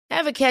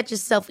Ever catch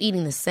yourself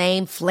eating the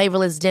same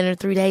flavorless dinner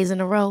 3 days in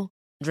a row?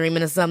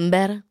 Dreaming of something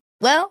better?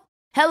 Well,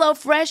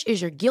 HelloFresh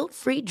is your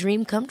guilt-free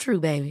dream come true,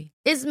 baby.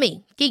 It's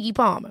me, Keke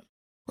Palmer.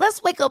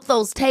 Let's wake up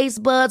those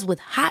taste buds with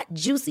hot,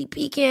 juicy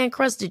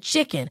pecan-crusted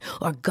chicken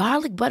or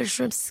garlic butter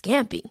shrimp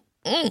scampi.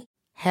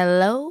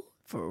 Hello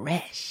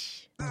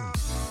Fresh.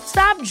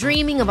 Stop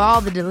dreaming of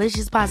all the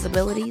delicious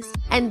possibilities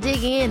and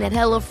dig in at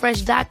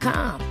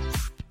HelloFresh.com.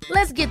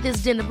 Let's get this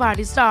dinner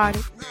party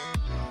started.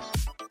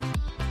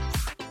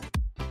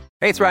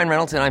 Hey, it's Ryan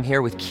Reynolds, and I'm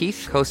here with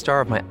Keith,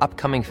 co-star of my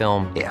upcoming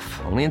film,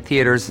 If, only in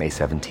theaters May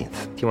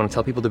 17th. Do you want to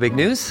tell people the big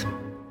news?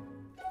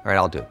 All right,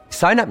 I'll do it.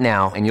 Sign up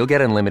now and you'll get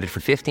unlimited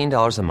for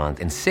 $15 a month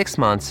and 6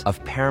 months of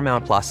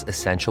Paramount Plus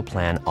Essential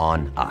Plan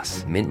on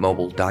us.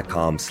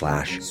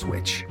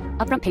 MintMobile.com/switch.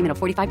 Upfront payment of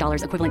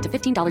 $45 equivalent to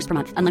 $15 per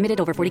month. Unlimited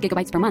over 40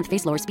 gigabytes per month.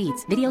 Face lower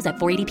speeds. Videos at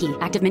 480p.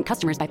 Active Mint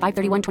customers by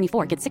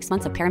 531.24 get 6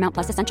 months of Paramount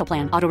Plus Essential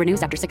Plan. Auto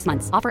renews after 6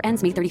 months. Offer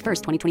ends May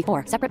 31st,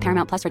 2024. Separate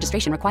Paramount Plus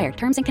registration required.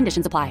 Terms and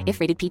conditions apply if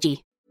rated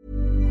PG.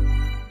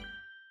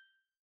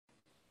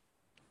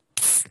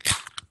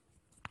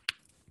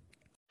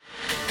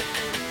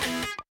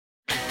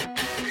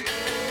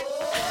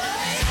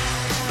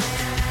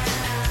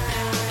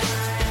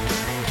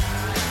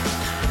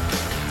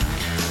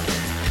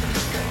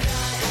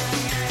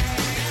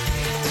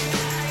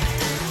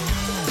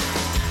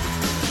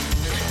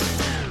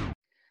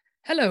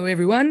 Hello,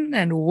 everyone,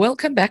 and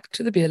welcome back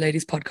to the Beer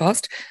Ladies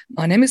podcast.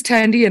 My name is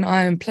Tandy, and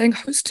I am playing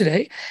host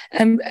today,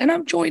 and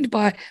I'm joined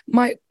by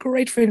my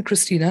great friend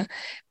Christina.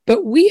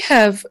 But we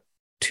have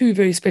two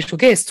very special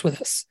guests with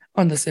us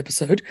on this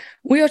episode.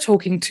 We are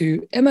talking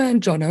to Emma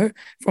and Jono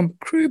from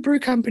Crew Brew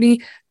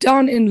Company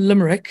down in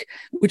Limerick,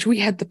 which we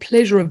had the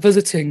pleasure of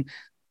visiting.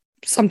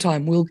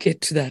 Sometime we'll get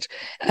to that,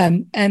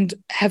 and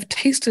have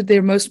tasted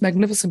their most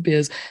magnificent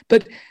beers.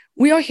 But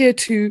we are here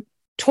to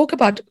talk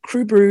about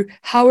Crew Brew,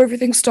 how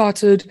everything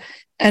started,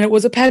 and it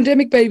was a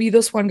pandemic baby,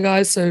 this one,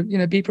 guys, so,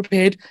 be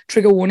prepared,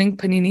 trigger warning,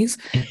 paninis,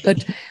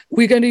 but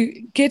we're going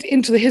to get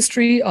into the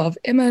history of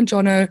Emma and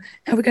Jono,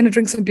 and we're going to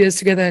drink some beers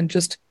together and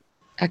just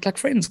act like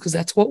friends, because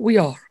that's what we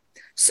are.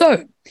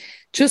 So,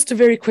 just a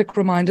very quick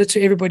reminder to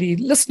everybody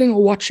listening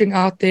or watching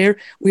out there,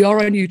 we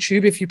are on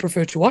YouTube if you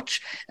prefer to watch,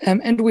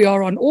 and we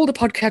are on all the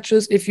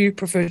podcatchers if you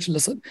prefer to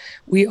listen.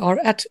 We are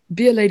at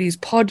Beer Ladies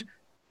Pod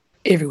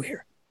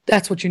everywhere.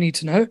 That's what you need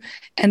to know.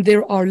 And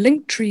there are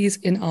link trees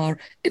in our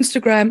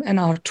Instagram and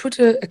our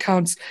Twitter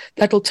accounts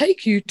that will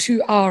take you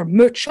to our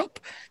merch shop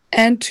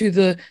and to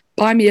the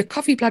Buy Me a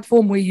Coffee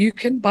platform where you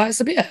can buy us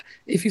a beer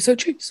if you so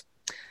choose.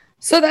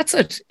 So that's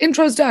it.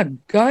 Intro's done,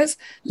 guys.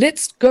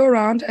 Let's go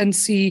around and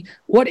see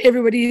what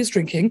everybody is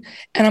drinking.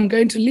 And I'm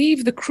going to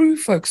leave the crew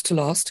folks to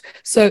last.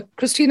 So,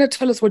 Christina,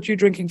 tell us what you're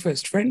drinking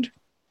first, friend.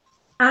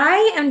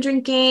 I am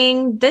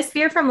drinking this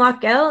beer from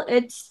Lochgill.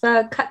 It's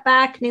the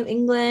Cutback New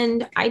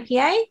England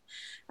IPA.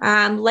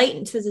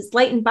 It says it's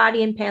light in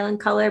body and pale in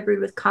color, brewed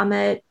with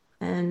Comet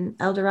and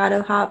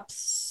Eldorado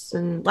hops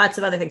and lots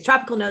of other things,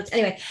 tropical notes.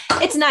 Anyway,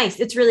 it's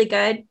nice. It's really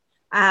good.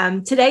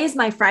 Today is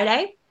my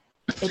Friday.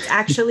 It's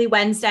actually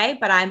Wednesday,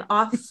 but I'm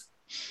off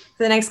for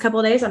the next couple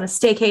of days on a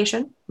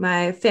staycation.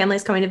 My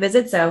family's coming to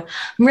visit, so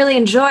I'm really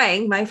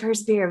enjoying my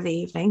first beer of the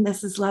evening.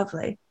 This is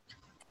lovely.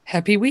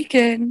 Happy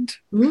weekend.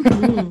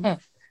 Mm-hmm.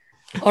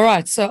 All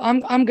right, so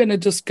I'm going to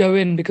just go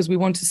in because we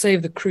want to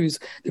save the cruise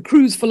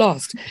for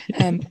last.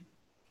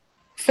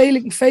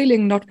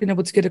 Failing not being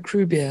able to get a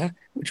crew beer,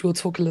 which we'll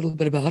talk a little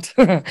bit about.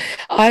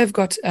 I have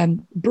got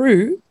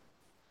Brew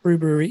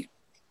Brewery,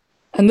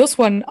 and this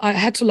one I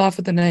had to laugh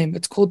at the name.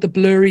 It's called the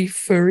Blurry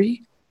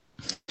Furry.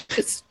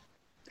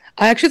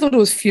 I actually thought it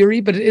was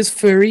Fury, but it is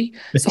Furry.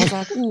 So I was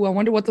like, ooh, I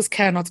wonder what this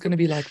cannot's going to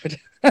be like. But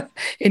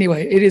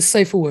anyway, it is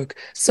safe for work.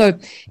 So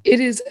it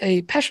is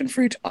a passion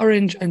fruit,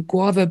 orange, and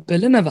guava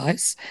Berliner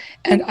Weiss.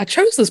 And I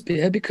chose this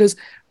beer because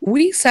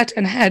we sat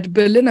and had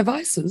Berliner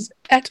Weisses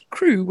at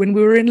Crew when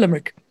we were in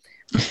Limerick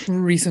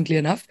recently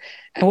enough.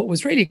 And what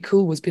was really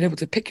cool was being able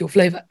to pick your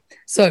flavor.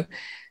 So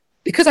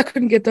because I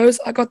couldn't get those,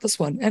 I got this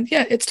one. And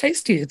yeah, it's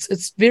tasty.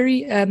 It's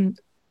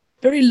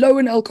very low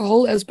in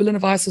alcohol, as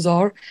Berliner Weisses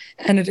are,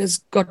 and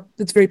it's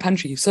very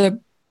punchy. So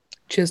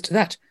cheers to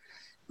that.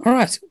 All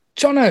right.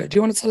 Jono, do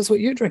you want to tell us what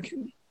you're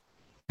drinking?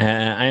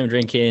 I am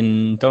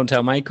drinking Don't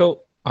Tell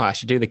Michael. Oh, I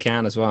should do the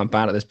can as well. I'm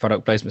bad at this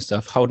product placement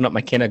stuff. Holding up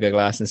my Kinniger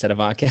glass instead of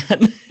our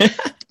can.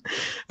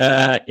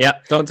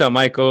 Don't Tell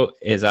Michael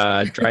is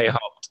a dry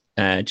hopped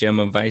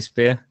German Weiss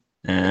beer.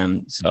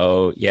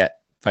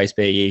 Weiss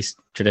beer yeast,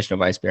 traditional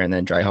Weiss beer, and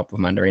then dry hop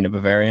with Mandarina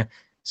Bavaria.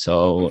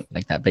 So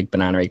like that big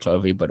banana-y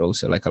clovey, but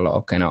also like a lot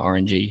of kind of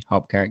orangey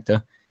hop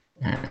character.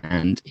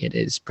 And it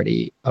is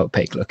pretty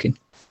opaque looking.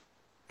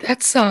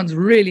 That sounds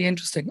really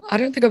interesting. I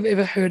don't think I've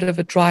ever heard of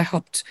a dry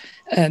hopped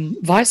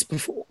Weiss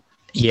before.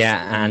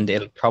 Yeah, and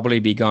it'll probably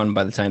be gone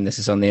by the time this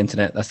is on the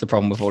internet. That's the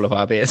problem with all of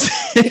our beers.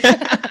 But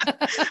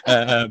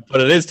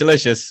it is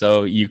delicious,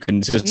 so you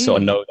can just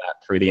sort of know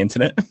that through the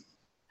internet.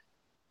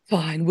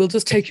 Fine, we'll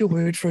just take your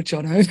word for it,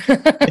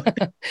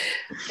 Jono.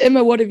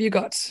 Emma, what have you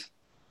got?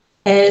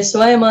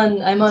 So I'm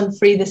on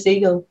Free the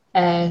Seagull.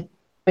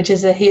 which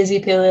is a hazy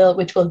pale ale,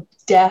 which will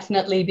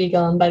definitely be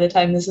gone by the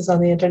time this is on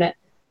the internet.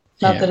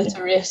 Not that it's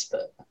a race,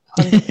 but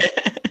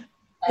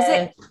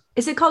 100%.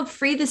 Is it called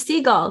Free the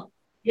Seagull?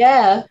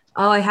 Yeah.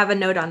 Oh, I have a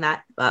note on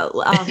that.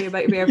 Well, I'll hear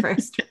about your beer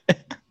first.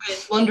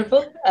 It's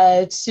wonderful.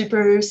 It's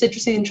super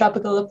citrusy and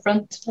tropical up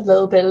front. A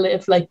little bit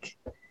of like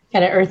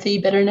kind of earthy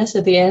bitterness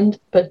at the end,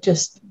 but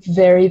just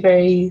very,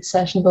 very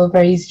sessionable,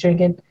 very easy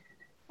drinking.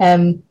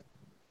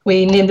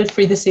 We named it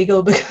Free the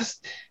Seagull because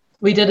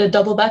we did a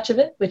double batch of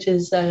it, which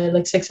is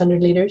like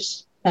 600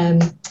 liters.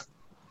 And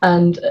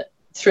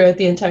throughout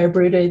the entire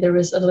brew day, there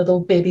was a little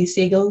baby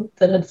seagull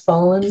that had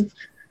fallen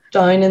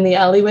down in the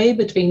alleyway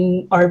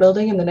between our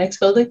building and the next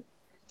building.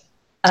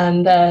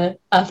 And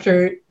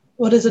after,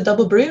 what is a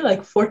double brew?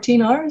 Like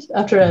 14 hours?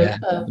 After a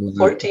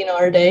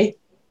 14-hour day,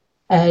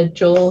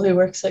 Joel, who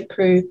works at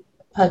Crew,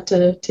 had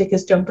to take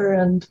his jumper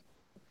and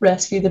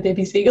rescue the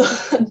baby seagull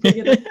and bring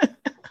it in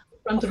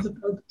front of the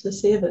pub to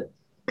save it.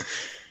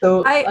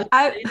 So I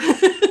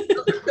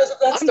because of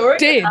that story,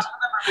 dead.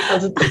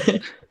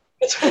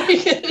 It's really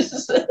good.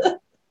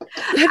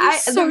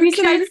 The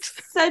reason I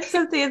said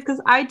something is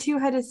because I too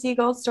had a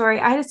seagull story.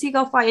 I had a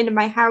seagull fly into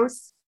my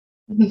house.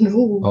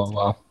 No. Oh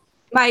wow.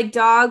 My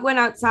dog went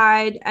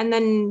outside and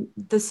then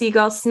the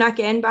seagull snuck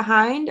in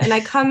behind, and I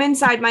come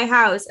inside my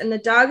house and the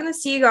dog and the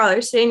seagull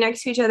are sitting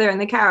next to each other on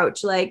the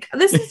couch. Like,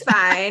 this is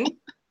fine.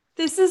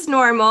 This is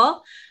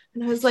normal.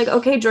 And I was like,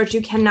 okay, George,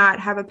 you cannot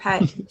have a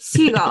pet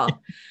seagull.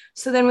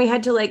 So then we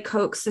had to like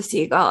coax the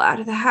seagull out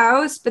of the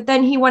house, but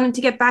then he wanted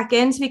to get back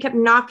in. So he kept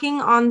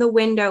knocking on the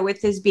window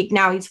with his beak.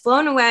 Now he's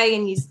flown away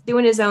and he's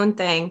doing his own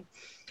thing.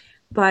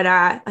 But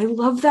I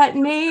love that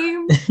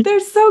name. They're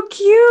so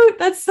cute.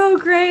 That's so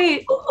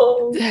great.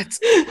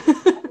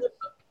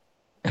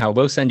 I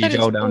will send you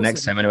Joel down awesome.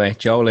 next time anyway.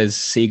 Joel is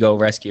seagull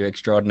rescue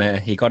extraordinaire.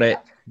 He got it.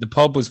 The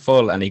pub was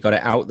full and he got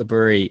it out the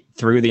brewery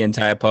through the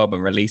entire pub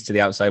and released to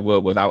the outside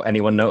world without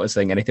anyone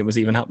noticing anything was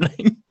even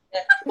happening. Yeah.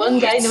 One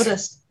guy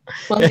noticed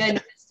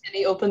and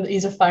he opened.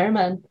 He's a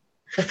fireman.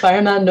 The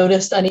fireman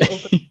noticed and he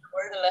opened the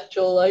door to let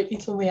Joel out. He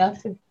told me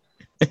after.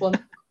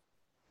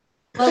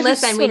 Well,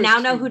 listen, we now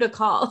know who to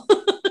call.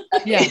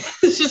 Yeah.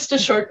 It's just a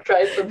short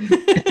drive from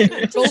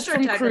Joel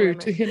from Crew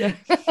to,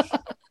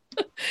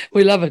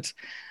 we love it.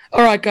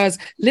 All right, guys,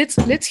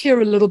 let's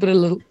hear a little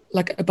bit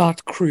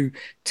about Crew.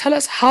 Tell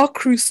us how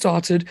Crew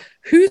started,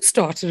 who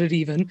started it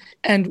even,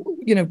 and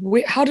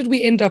how did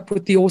we end up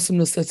with the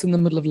awesomeness that's in the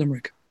middle of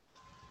Limerick?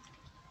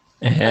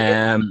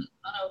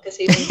 Because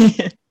he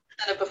said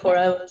it before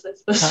I was, I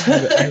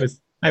suppose.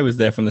 I was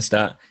there from the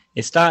start.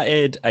 It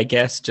started, I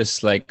guess,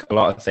 just like a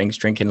lot of things,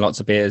 drinking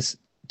lots of beers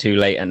too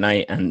late at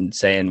night and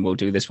saying we'll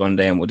do this one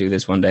day and we'll do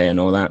this one day and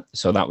all that.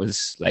 So that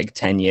was like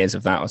 10 years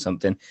of that or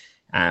something.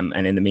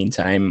 And in the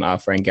meantime, our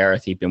friend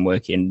Gareth, he'd been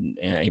working,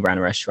 he ran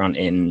a restaurant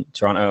in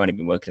Toronto and he'd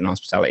been working in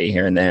hospitality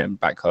here and there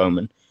back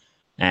home.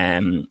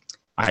 And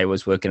I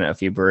was working at a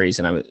few breweries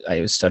and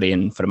I was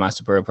studying for the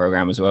Master Brewer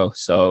program as well.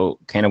 So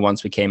kind of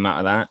once we came out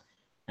of that,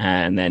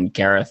 and then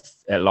Gareth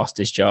lost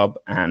his job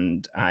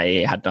and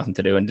I had nothing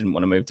to do and didn't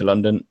want to move to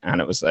London.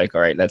 And it was like, all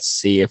right, let's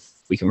see if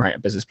we can write a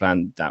business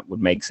plan that would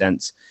make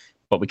sense.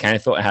 But we kind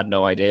of thought I had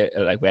no idea,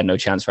 like we had no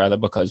chance rather,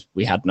 because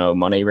we had no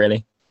money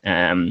really.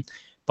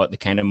 But the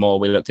kind of more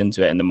we looked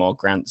into it and the more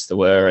grants there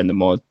were and the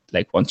more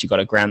like once you got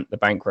a grant, the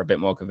bank were a bit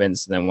more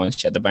convinced. And then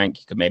once you had the bank,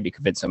 you could maybe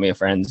convince some of your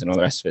friends and all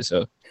the rest of it.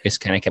 So it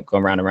just kind of kept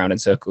going round and round in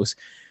circles.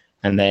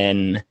 And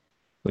then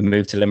we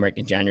moved to Limerick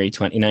in January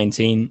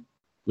 2019.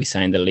 We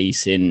signed the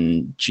lease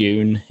in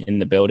June in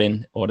the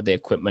building, ordered the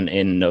equipment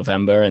in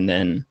November, and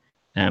then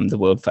the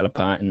world fell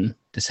apart in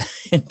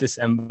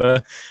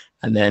December.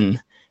 And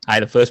then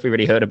the first we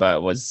really heard about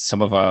it was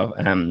some of our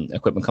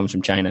equipment comes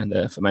from China.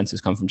 The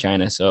fermenters come from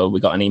China. So we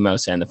got an email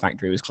saying the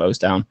factory was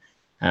closed down.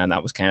 And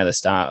that was kind of the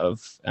start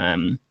of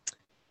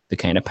the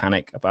kind of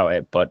panic about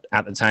it. But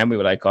at the time we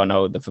were like, oh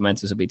no, the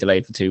fermenters will be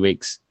delayed for 2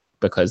 weeks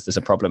because there's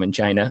a problem in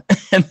China.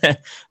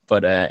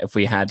 But if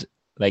we had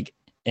like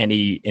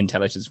any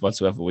intelligence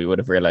whatsoever, we would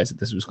have realized that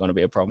this was going to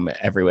be a problem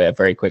everywhere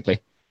very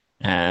quickly.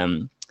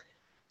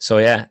 So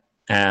yeah,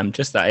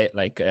 just that it,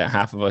 like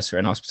half of us are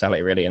in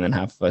hospitality really, and then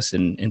half of us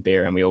in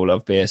beer, and we all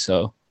love beer.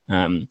 So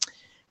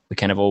we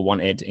kind of all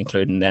wanted,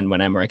 including then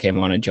when Emma came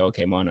on and Joe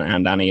came on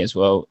and Annie as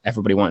well,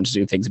 everybody wanted to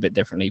do things a bit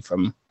differently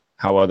from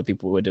how other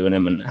people were doing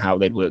them and how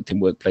they'd worked in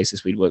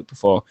workplaces we'd worked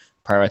before,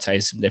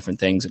 prioritize some different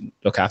things and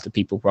look after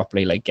people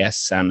properly, like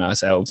guests and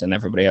ourselves and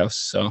everybody else.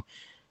 So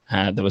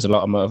there was a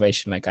lot of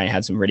motivation. Like I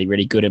had some really,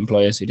 really good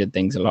employers who did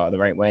things a lot of the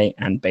right way,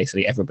 and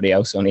basically everybody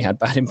else only had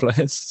bad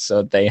employers.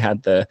 So they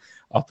had the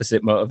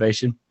opposite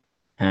motivation.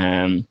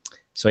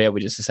 So yeah,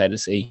 we just decided to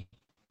see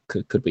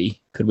could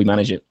we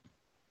manage it.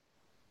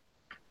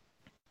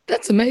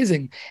 That's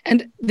amazing.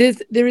 And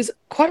there is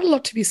quite a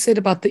lot to be said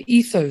about the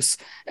ethos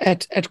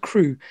at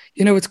Crew.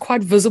 It's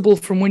quite visible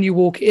from when you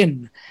walk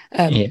in.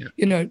 No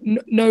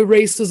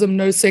racism,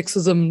 no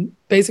sexism,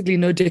 basically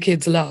no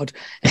dickheads allowed.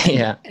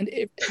 Yeah. And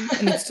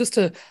it's just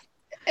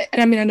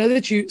And I mean, I know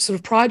that you sort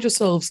of pride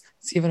yourselves,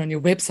 it's even on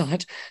your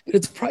website, but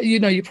it's,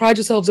 you pride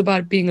yourselves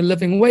about being a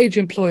living wage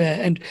employer,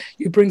 and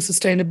you bring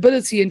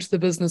sustainability into the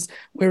business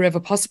wherever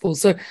possible.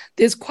 So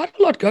there's quite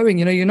a lot going,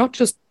 you're not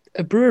just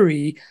a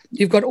brewery,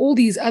 you've got all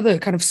these other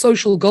kind of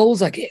social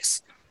goals, I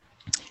guess.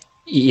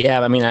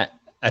 Yeah, I mean,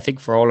 I think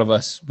for all of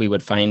us, we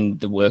would find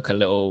the work a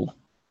little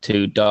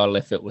too dull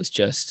if it was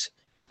just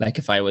like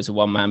if I was a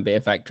one-man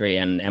beer factory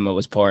and Emma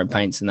was pouring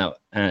pints and that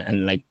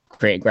and like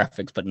creating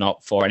graphics, but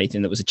not for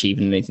anything that was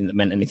achieving anything that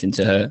meant anything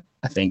to her.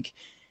 I think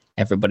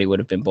everybody would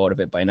have been bored of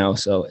it by now.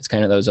 So it's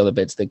kind of those other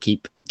bits that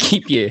keep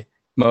you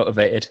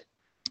motivated.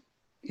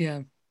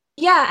 Yeah.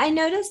 Yeah, I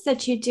noticed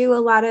that you do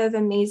a lot of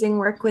amazing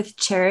work with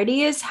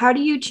charities. How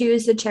do you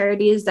choose the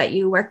charities that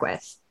you work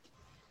with?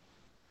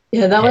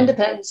 Yeah, that one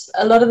depends.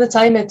 A lot of the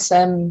time it's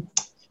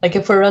like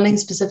if we're running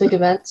specific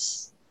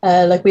events,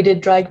 like we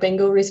did Drag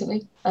Bingo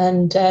recently,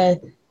 and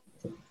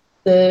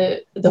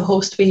the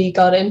host we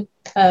got in,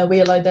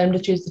 we allowed them to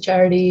choose the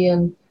charity,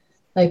 and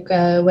like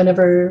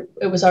whenever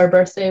it was our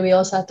birthday, we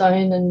all sat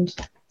down and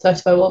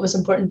talked about what was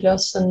important to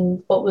us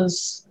and what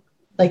was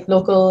like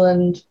local,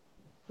 and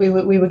we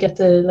would get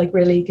to like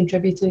really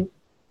contribute to.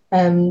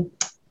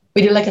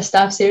 We did like a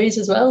staff series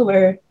as well,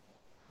 where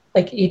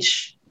like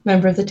each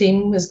member of the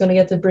team is going to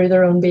get to brew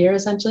their own beer,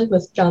 essentially,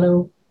 with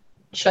Jono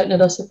shouting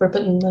at us if we're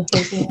putting the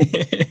hose in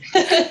it.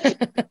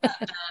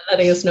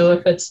 Letting us know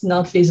if it's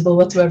not feasible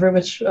whatsoever,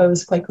 which I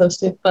was quite close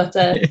to. But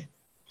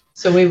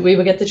so we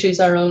would get to choose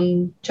our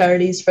own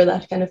charities for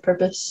that kind of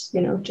purpose,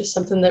 just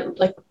something that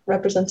like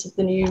represents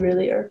something you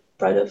really are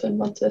proud of and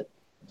want to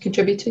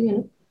contribute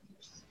to,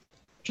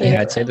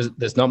 Yeah, I'd say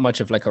there's not much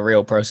of like a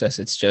real process.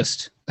 It's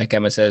just like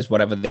Emma says,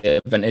 whatever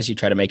the event is, you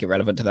try to make it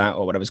relevant to that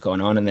or whatever's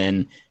going on, and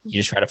then you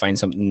just try to find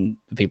something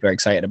that people are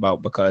excited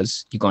about,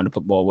 because you're going to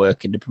put more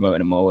work into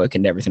promoting and more work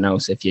into everything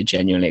else if you're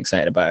genuinely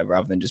excited about it,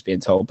 rather than just being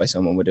told by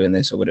someone we're doing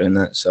this or we're doing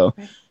that. So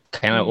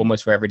kind of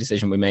almost for every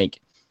decision we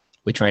make,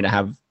 we're trying to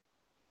have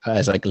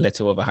as like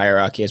little of a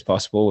hierarchy as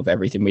possible with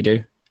everything we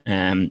do.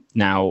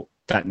 Now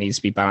that needs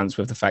to be balanced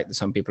with the fact that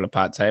some people are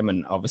part-time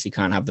and obviously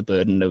can't have the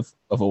burden of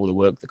all the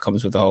work that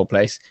comes with the whole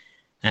place,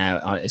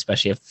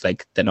 especially if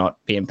like they're not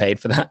being paid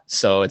for that.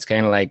 So it's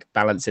kind of like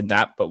balancing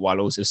that, but while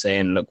also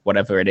saying, look,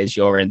 whatever it is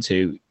you're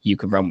into, you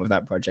can run with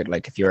that project.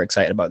 Like if you're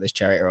excited about this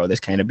charity or this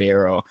kind of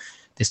beer or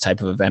this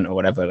type of event or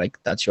whatever,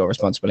 like that's your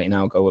responsibility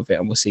now. Go with it,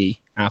 and we'll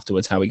see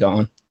afterwards how we got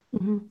on.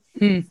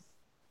 Mm-hmm.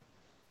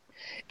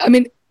 I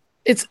mean,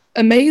 it's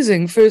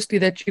amazing, firstly,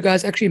 that you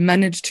guys actually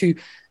managed to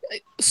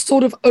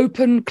sort of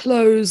open,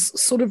 close,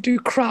 sort of do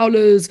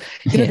crowlers.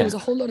 There was a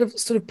whole lot of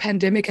sort of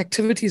pandemic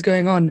activities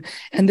going on,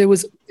 and there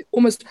was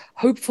almost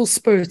hopeful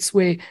spurts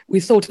where we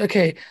thought,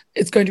 okay,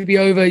 it's going to be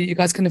over, you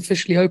guys can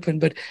officially open.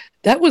 But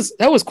that was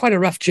quite a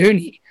rough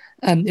journey,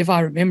 if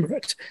I remember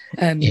it.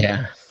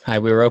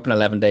 We were open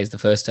 11 days the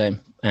first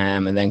time,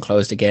 and then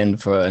closed again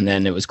and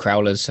then it was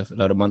crowlers a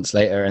lot of months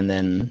later, and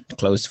then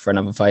closed for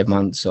another 5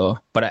 months.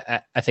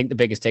 But I think the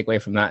biggest takeaway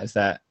from that is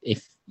that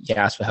if you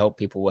ask for help,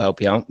 people will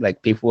help you out.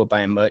 Like people were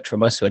buying merch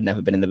from us who had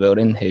never been in the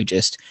building, who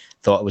just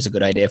thought it was a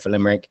good idea for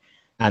Limerick.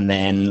 And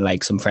then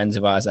like some friends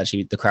of ours,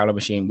 actually the crowler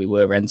machine, we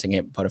were renting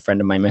it, but a friend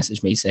of mine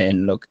messaged me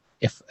saying, look,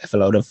 if a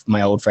load of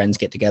my old friends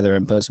get together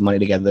and put some money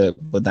together,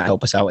 would that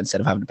help us out instead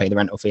of having to pay the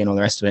rental fee and all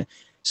the rest of it?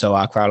 So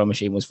our crowler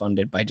machine was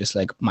funded by just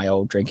like my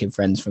old drinking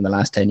friends from the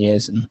last 10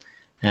 years.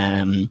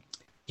 And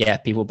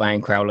people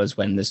buying crowlers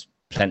when there's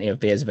plenty of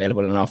beers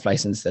available in off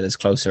license that is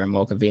closer and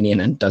more convenient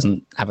and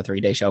doesn't have a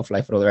 3-day shelf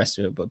life and all the rest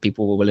of it. But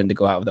people were willing to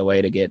go out of their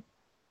way to get,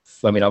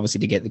 obviously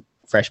to get the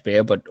fresh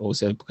beer, but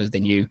also because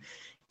they knew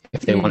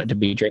if they wanted to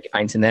be drinking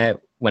pints in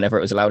there whenever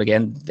it was allowed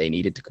again, they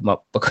needed to come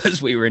up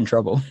because we were in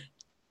trouble.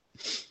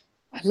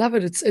 I love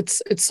it.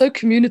 It's so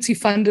community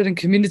funded and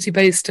community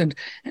based and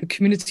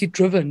community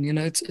driven.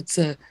 It's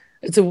a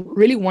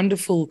really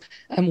wonderful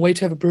way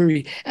to have a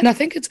brewery. And I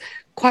think it's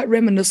quite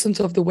reminiscent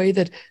of the way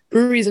that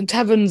breweries and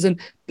taverns and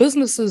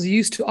businesses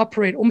used to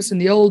operate almost in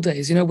the old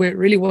days, where it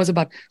really was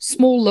about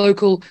small,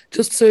 local,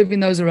 just serving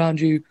those around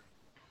you,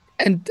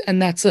 and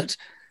that's it.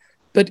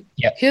 But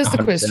here's 100%.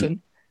 The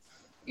question,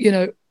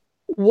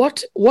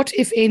 what,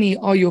 if any,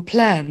 are your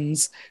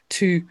plans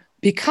to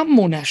become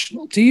more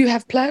national? Do you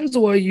have plans,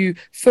 or are you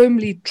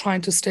firmly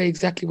trying to stay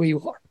exactly where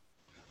you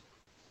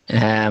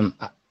are?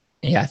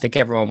 I think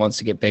everyone wants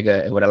to get bigger.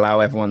 It would allow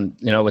everyone,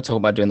 we're talking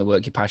about doing the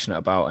work you're passionate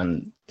about.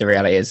 And the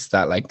reality is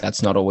that like,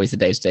 that's not always the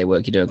day-to-day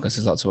work you're doing because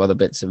there's lots of other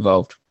bits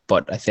involved.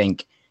 But I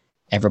think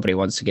everybody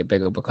wants to get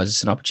bigger because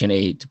it's an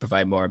opportunity to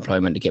provide more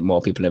employment, to get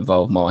more people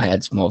involved, more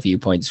heads, more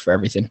viewpoints for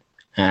everything.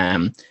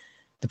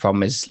 The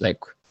problem is like,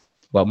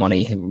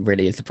 money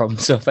really is the problem.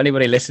 So if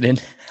anybody listening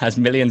has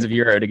millions of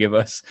euro to give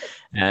us,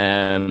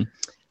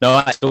 no,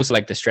 it's also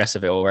like the stress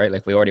of it all, right?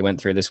 Like we already went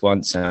through this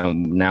once.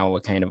 Now we're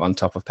kind of on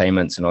top of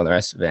payments and all the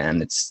rest of it.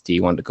 And it's, do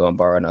you want to go and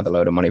borrow another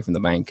load of money from the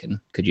bank? And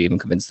could you even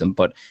convince them?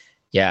 But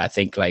I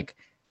think like,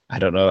 I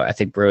don't know. I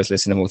think brewers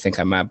listening will think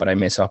I'm mad, but I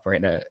miss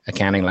operating a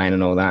canning line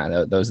and all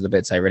that. Those are the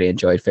bits I really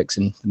enjoyed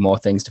fixing, more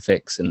things to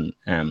fix. And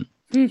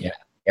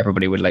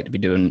everybody would like to be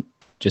doing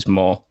just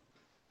more.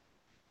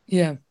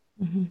 Yeah.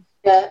 Mm-hmm.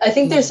 Yeah, I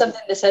think there's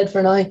something to said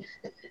for now,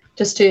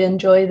 just to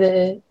enjoy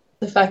the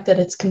fact that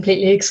it's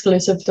completely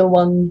exclusive to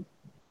one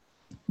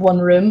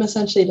room,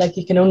 essentially. Like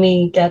you can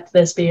only get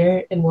this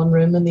beer in one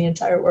room in the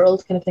entire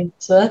world, kind of thing.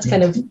 So that's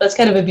kind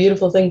of a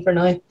beautiful thing for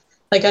now.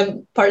 Like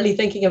I'm partly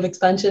thinking of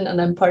expansion,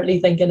 and I'm partly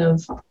thinking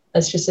of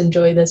let's just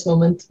enjoy this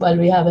moment while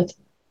we have it.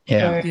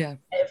 Yeah. Where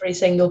every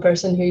single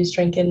person who's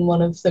drinking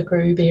one of the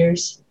crew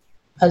beers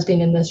has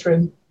been in this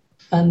room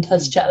and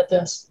has chatted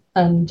to us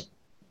and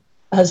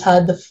has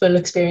had the full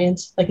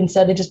experience. Like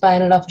instead of just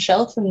buying it off a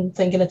shelf and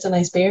thinking it's a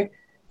nice beer,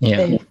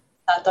 they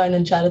sat down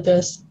and chatted to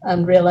us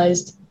and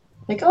realized,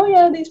 like, oh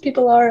yeah, these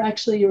people are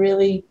actually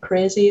really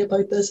crazy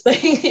about this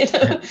thing. You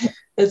know,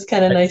 it's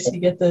kind of nice to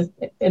get to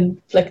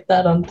inflict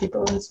that on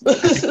people.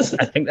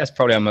 I think that's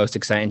probably our most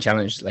exciting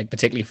challenge, like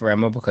particularly for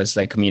Emma, because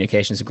like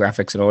communications and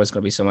graphics are always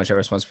going to be so much of a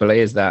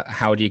responsibility. Is that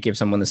how do you give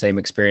someone the same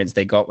experience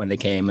they got when they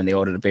came and they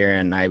ordered a beer,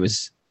 and I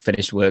was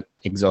finished work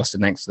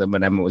exhausted next to them,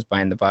 and Emma was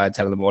buying the bar,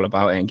 telling them all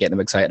about it and getting them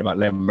excited about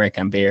Limerick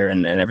and beer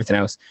and everything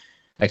else.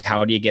 Like,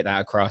 how do you get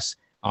that across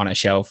on a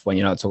shelf when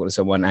you're not talking to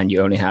someone and you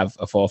only have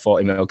a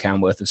 440ml can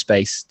worth of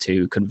space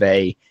to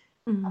convey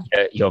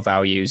your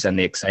values and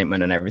the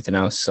excitement and everything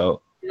else?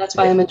 So that's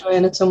why I'm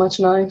enjoying it so much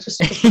now.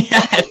 Just it's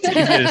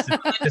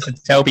easier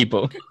to tell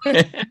people.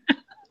 I'll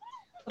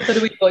put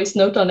a wee voice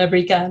note on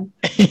every can.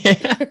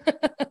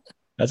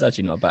 That's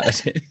actually not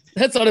bad.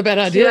 That's not a bad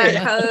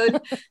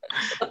idea.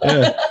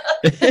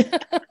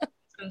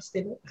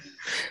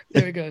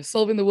 There we go.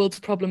 Solving the world's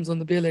problems on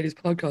the Beer Ladies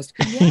podcast.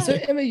 Yeah. So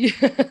Emma, you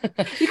could put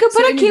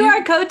a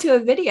QR code to a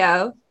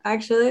video.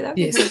 Actually, that'd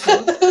be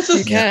cool.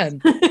 You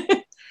can.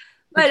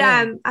 But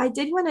I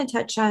did want to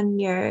touch on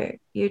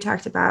you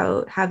talked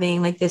about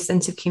having like this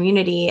sense of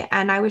community,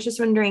 and I was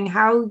just wondering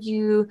how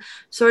you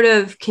sort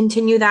of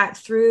continue that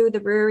through the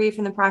brewery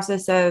from the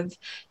process of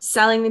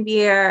selling the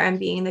beer and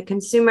being the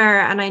consumer.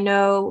 And I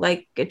know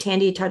like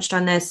Tandy touched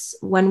on this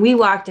when we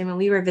walked in, when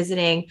we were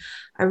visiting.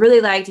 I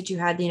really liked that you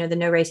had, the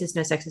no racist,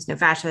 no sexist, no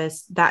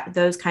fascist,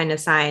 those kind of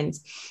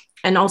signs.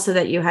 And also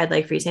that you had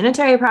like free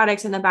sanitary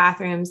products in the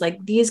bathrooms.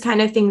 Like these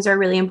kind of things are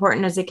really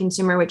important as a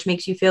consumer, which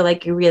makes you feel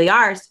like you really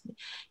are,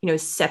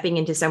 stepping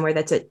into somewhere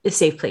that's a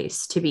safe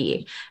place to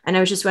be. And I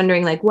was just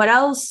wondering, like, what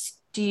else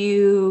do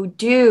you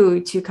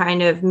do to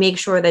kind of make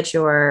sure that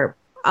you're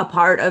a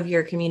part of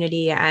your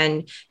community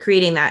and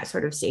creating that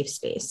sort of safe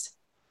space?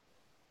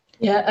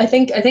 Yeah, I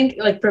think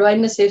like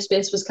providing a safe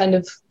space was kind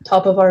of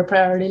top of our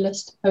priority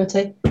list, I would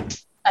say.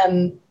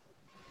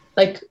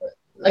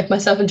 Like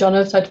myself and John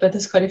have talked about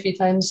this quite a few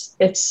times.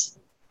 It's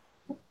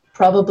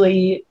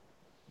probably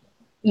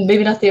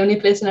maybe not the only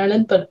place in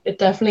Ireland, but it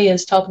definitely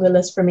is top of the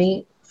list for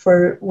me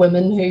for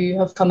women who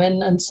have come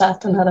in and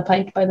sat and had a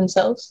pint by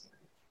themselves.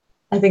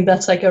 I think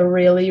that's like a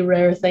really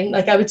rare thing.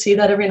 Like I would see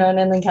that every now and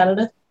then in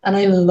Canada, and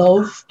I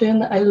love doing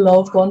that. I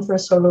love going for a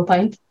solo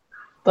pint,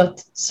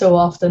 but so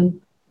often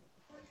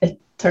it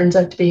turns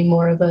out to be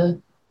more of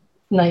a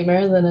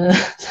nightmare than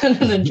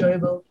an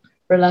enjoyable,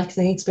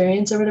 relaxing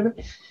experience or whatever.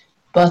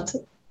 But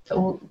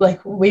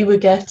like we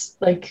would get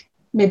like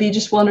maybe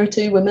just one or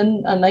two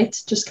women a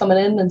night just coming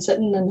in and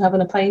sitting and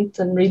having a pint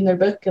and reading their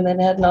book and then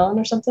heading on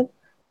or something.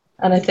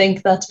 And I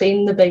think that's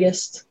been the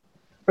biggest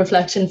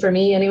reflection for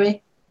me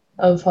anyway,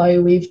 of how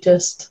we've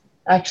just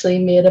actually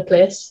made a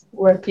place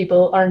where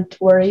people aren't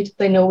worried.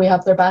 They know we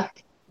have their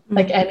back.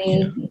 Like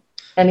anytime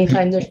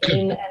there's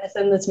been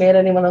anything that's made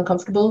anyone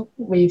uncomfortable,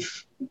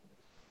 we've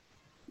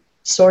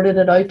sorted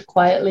it out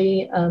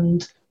quietly,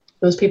 and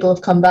those people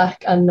have come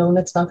back and known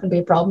it's not going to be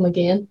a problem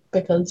again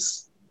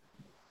because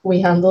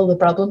we handle the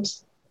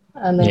problems,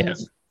 and then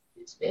it's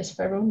space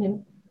for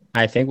everyone.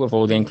 I think with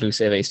all the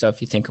inclusivity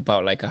stuff, you think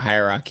about like a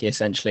hierarchy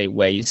essentially,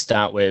 where you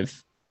start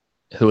with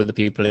who are the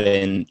people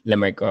in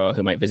Limerick or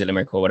who might visit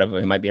Limerick or whatever,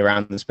 who might be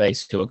around the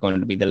space, who are going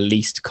to be the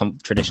least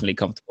traditionally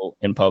comfortable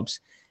in pubs.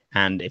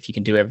 And if you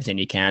can do everything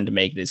you can to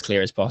make it as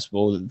clear as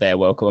possible, they're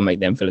welcome and make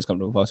them feel as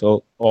comfortable as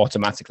possible,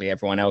 automatically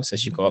everyone else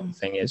as you go up the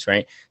thing is,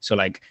 right? So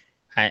like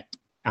I'm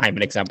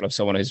an example of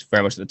someone who's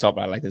very much at the top.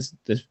 I like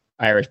there's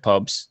Irish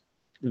pubs.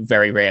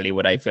 Very rarely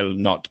would I feel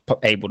not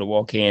able to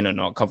walk in or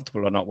not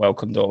comfortable or not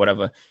welcomed or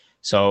whatever.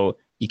 So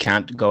you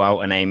can't go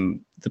out and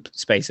aim the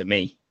space at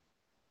me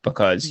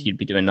because you'd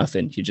be doing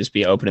nothing. You'd just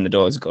be opening the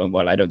doors going,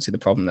 well, I don't see the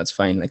problem. That's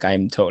fine. Like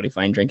I'm totally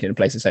fine drinking in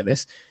places like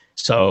this.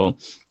 So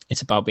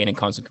it's about being in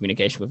constant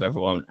communication with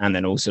everyone, and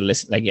then also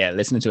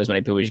listening to as many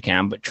people as you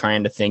can, but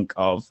trying to think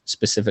of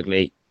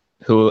specifically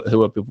who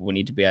are people we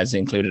need to be as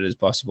included as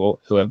possible,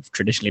 who have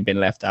traditionally been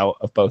left out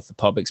of both the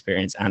pub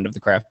experience and of the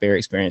craft beer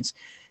experience.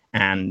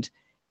 And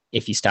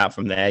if you start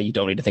from there, you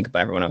don't need to think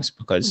about everyone else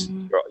because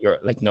you're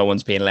like, no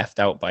one's being left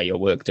out by your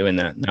work doing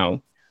that.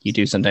 Now, you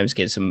do sometimes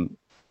get some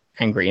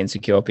angry,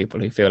 insecure people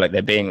who feel like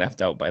they're being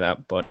left out by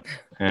that. But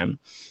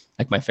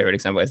like my favorite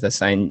example is the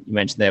sign you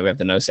mentioned there. We have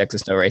the no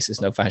sexist, no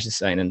racist, no fascist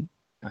sign. And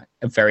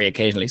very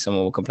occasionally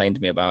someone will complain to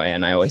me about it,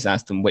 and I always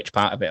ask them which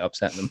part of it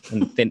upset them,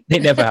 and they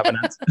never have an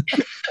answer.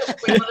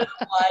 We want to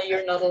know why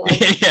you're not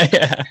allowed.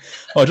 yeah.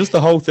 Oh, just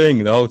the whole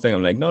thing.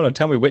 I'm like, no,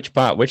 tell me which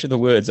part, which of the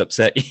words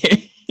upset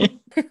you.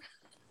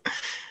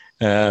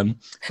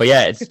 But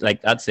yeah, it's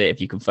like, that's it.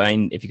 If you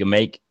can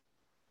make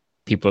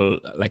people,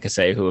 like I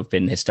say, who have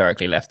been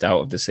historically left out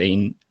of the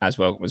scene as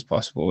welcome as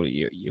possible,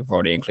 you've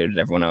already included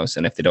everyone else.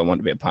 And if they don't want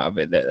to be a part of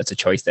it, that's a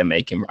choice they're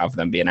making rather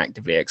than being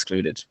actively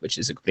excluded, which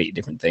is a completely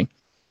different thing.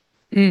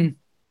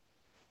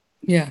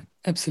 Yeah,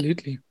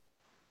 absolutely.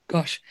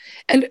 Gosh.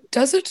 And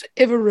does it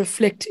ever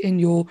reflect in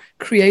your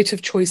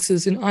creative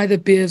choices in either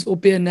beers or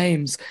beer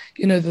names?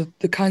 You know,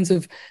 the kinds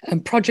of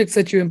projects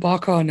that you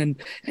embark on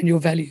and your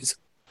values?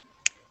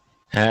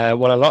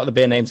 Well, a lot of the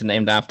beer names are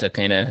named after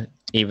kind of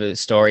either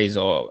stories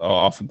or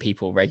often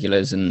people,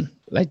 regulars. And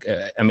like,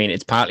 I mean,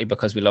 it's partly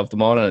because we love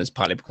them all, and it's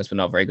partly because we're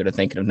not very good at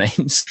thinking of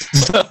names.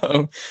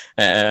 So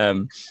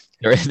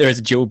there is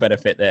a dual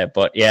benefit there.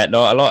 But yeah,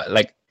 no, a lot,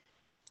 like,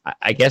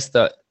 I guess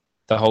the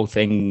whole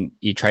thing,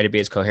 you try to be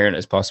as coherent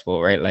as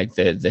possible, right? Like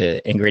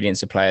the ingredient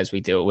suppliers we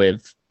deal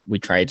with, we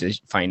try to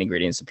find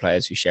ingredient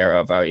suppliers who share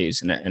our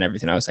values and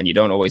everything else. And you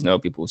don't always know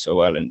people so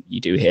well, and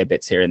you do hear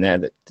bits here and there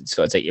that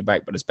sort of take you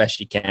back. But as best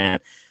you can,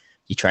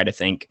 you try to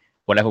think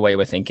whatever way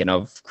we're thinking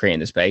of creating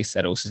the space,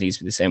 that also needs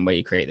to be the same way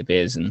you create the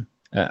beers. And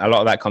a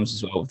lot of that comes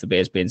as well with the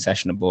beers being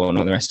sessionable and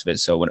all the rest of it.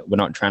 So we're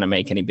not trying to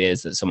make any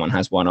beers that someone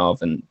has one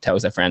of and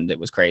tells their friend it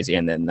was crazy,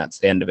 and then that's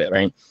the end of it,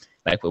 right?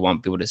 Like, we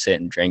want people to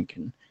sit and drink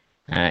and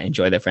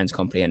enjoy their friends'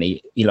 company and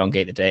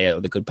elongate the day, or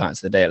the good parts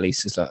of the day at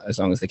least, as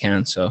long as they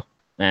can. So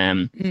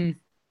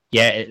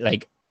yeah,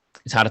 like,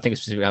 it's hard to think of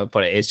specifically how to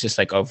put it. It's just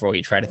like, overall,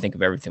 you try to think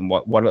of everything.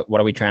 What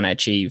are we trying to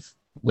achieve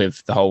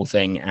with the whole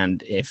thing?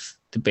 And if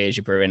the beers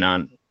you're brewing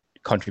aren't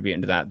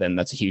contributing to that, then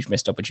that's a huge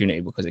missed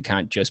opportunity, because it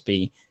can't just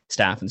be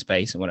staff and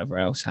space and whatever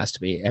else. It has to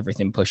be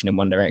everything pushing in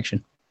one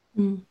direction.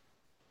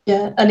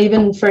 Yeah, and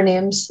even for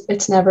names,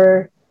 it's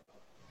never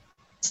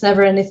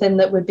anything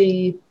that would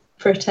be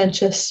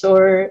pretentious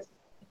or,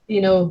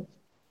 you know,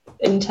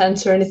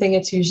 intense or anything.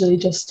 It's usually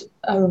just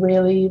a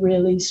really,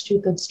 really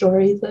stupid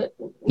story that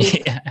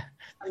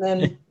and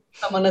then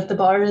someone at the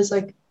bar is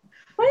like,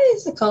 why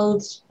is it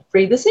called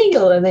Free the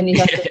Seagull? And then you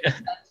have to spend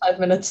 5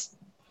 minutes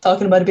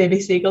talking about a baby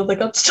seagull that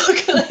got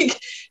stuck. Like,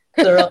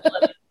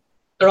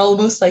 they're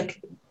almost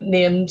like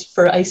named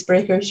for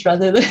icebreakers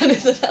rather than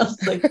anything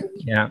else. Like,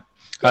 yeah.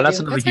 Well, that's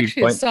another huge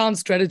point. A sound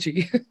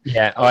strategy.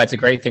 Yeah. Oh, it's a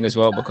great thing as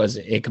well, because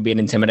it can be an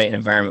intimidating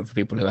environment for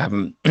people who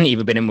haven't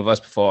either been in with us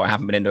before or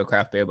haven't been into a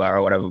craft beer bar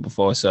or whatever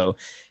before. So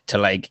to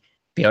like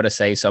be able to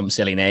say some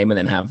silly name and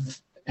then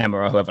have Emma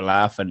or whoever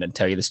laugh and then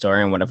tell you the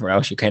story and whatever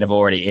else, you're kind of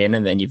already in,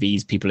 and then you've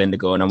eased people into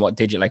going, and what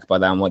did you like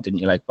about that and what didn't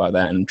you like about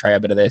that, and try a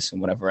bit of this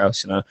and whatever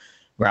else, you know,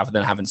 rather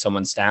than having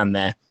someone stand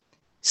there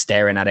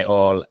staring at it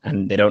all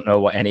and they don't know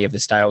what any of the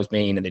styles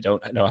mean and they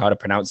don't know how to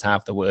pronounce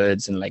half the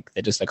words, and like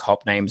they're just like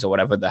hop names or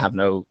whatever that have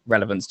no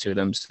relevance to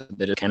them, so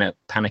they're just kind of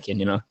panicking,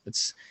 you know.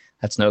 That's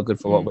no good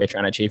for what we're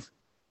trying to achieve.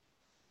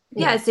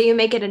 Yeah, so you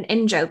make it an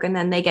in joke, and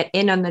then they get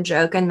in on the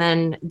joke, and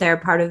then they're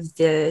part of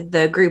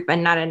the group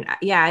and not an.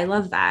 Yeah, I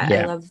love that.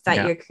 Yeah. I love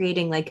that you're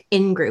creating like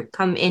in group,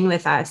 come in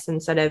with us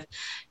instead of,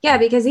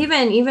 because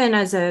even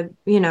as a,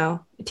 you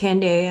know,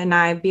 Tandy and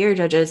I beer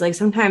judges, like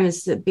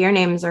sometimes the beer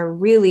names are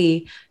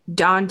really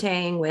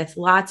daunting with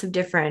lots of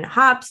different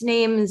hops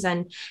names,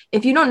 and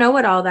if you don't know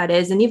what all that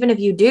is, and even if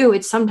you do,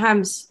 it's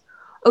sometimes.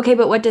 Okay,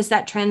 but what does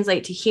that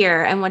translate to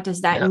here? And what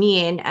does that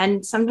mean?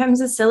 And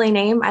sometimes a silly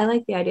name, I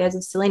like the ideas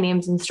of silly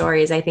names and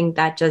stories. I think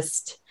that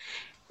just,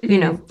 you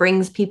know,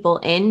 brings people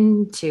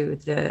into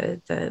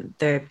the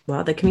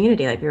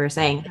community, like we were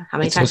saying. How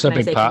many times it's also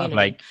a big part community? of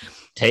like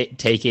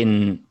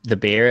taking the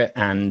beer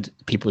and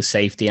people's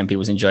safety and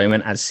people's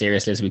enjoyment as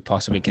seriously as we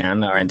possibly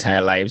can. Our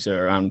entire lives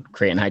are around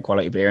creating high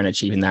quality beer and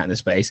achieving that in the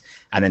space,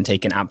 and then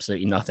taking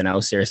absolutely nothing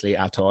else seriously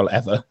at all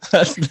ever.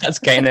 That's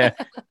kind of...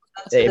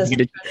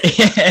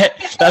 that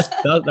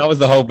was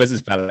the whole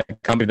business plan. I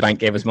can't believe the bank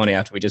gave us money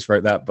after we just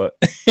wrote that, but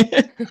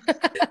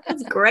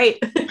that's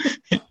great.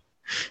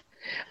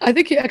 I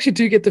think you actually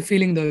do get the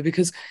feeling though,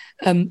 because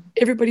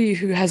everybody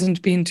who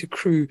hasn't been to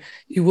Crew,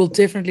 you will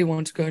definitely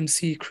want to go and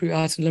see Crew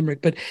out in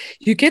Limerick, but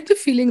you get the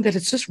feeling that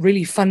it's just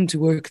really fun to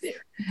work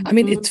there. I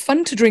mean, it's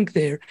fun to drink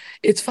there,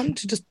 it's fun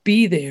to just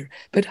be there,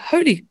 but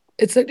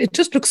it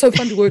just looks so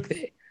fun to work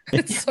there.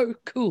 It's so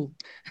cool.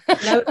 I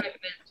would recommend.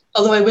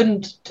 Although I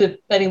wouldn't to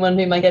anyone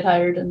who might get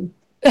hired.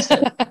 But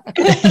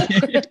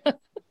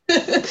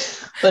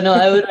no,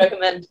 I would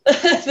recommend. I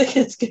think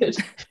it's good.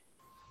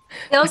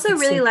 I also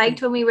really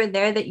liked when we were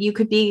there that you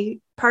could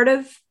be part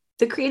of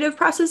the creative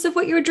process of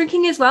what you were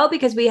drinking as well,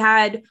 because we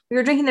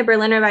were drinking the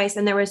Berliner Weiss,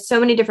 and there was so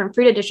many different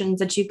fruit additions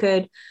that you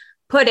could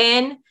put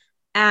in,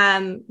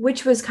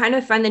 which was kind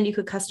of fun. Then you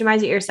could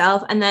customize it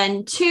yourself. And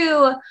then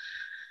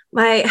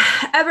my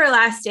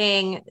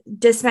everlasting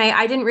dismay,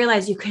 I didn't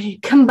realize you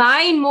could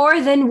combine more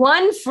than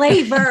one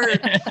flavor.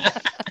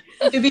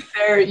 To be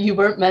fair, you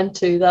weren't meant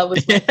to. That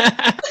was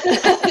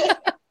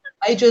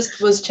I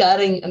just was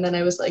chatting, and then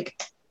I was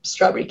like,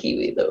 strawberry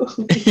kiwi though.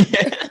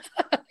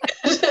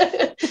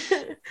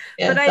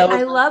 But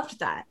I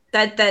loved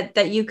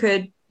that you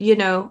could, you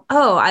know,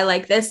 oh, I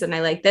like this and I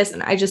like this,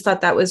 and I just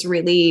thought that was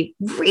really,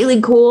 really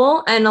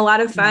cool and a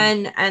lot of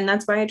fun, and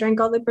that's why I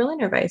drank all the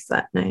Berliner Weiss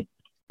that night.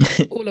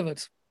 All of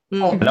it.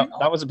 But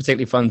that was a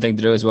particularly fun thing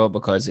to do as well,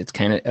 because it's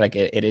kind of like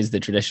it is the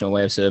traditional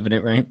way of serving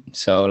it, right?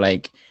 So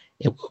like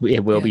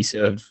it will be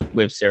served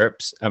with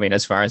syrups. I mean,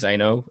 as far as I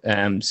know.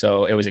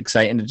 So it was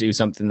exciting to do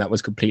something that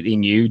was completely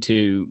new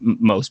to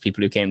most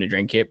people who came to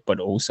drink it, but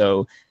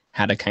also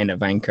had a kind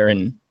of anchor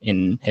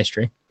in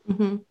history.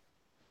 Mm-hmm.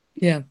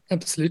 Yeah,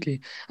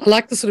 absolutely. I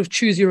like the sort of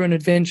choose your own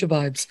adventure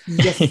vibes.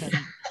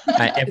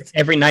 Yes.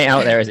 Every night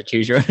out there is a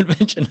choose your own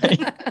adventure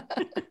night.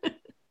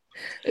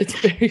 It's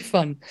very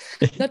fun.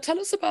 Now tell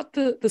us about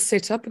the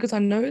setup, because I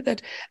know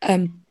that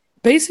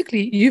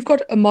basically you've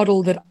got a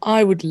model that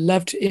I would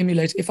love to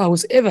emulate if I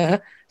was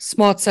ever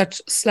smart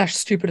 /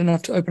 stupid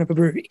enough to open up a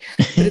brewery.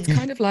 But it's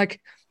kind of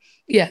like,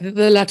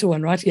 the latter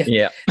one, right?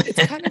 Yeah.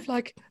 It's kind of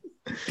like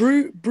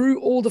brew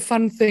all the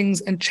fun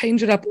things and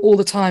change it up all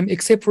the time,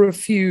 except for a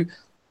few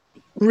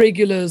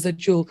regulars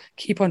that you'll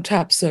keep on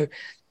tap. So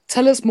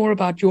tell us more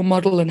about your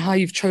model and how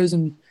you've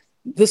chosen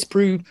this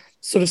brew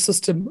sort of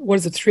system. What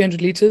is it,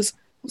 300 liters?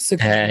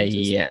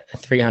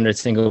 300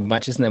 single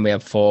batches, and then we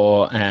have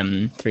 4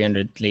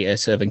 300-liter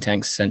serving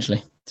tanks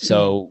essentially.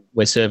 So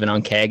we're serving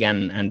on keg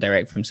and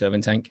direct from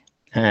serving tank.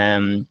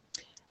 And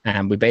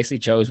we basically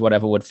chose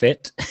whatever would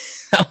fit.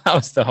 That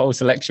was the whole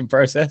selection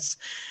process.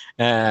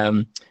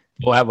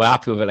 We're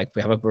happy with it. Like,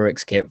 we have a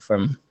Brewix kit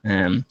from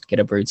Get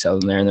a Brewed, sell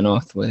them there in the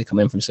north, where they come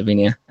in from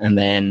Slovenia. And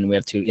then we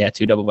have two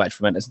double batch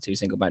fermenters and 2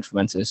 single batch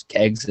fermenters,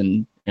 kegs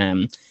and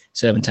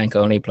serving tank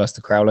only, plus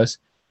the crowlers.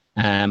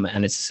 And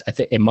I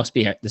think it must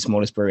be the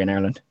smallest brewery in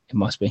Ireland. It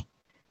must be.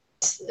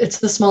 It's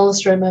the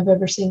smallest room I've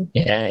ever seen.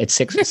 Yeah, it's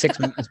 6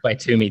 meters by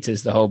 2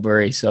 meters, the whole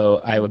brewery. So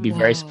I would be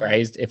very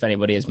surprised if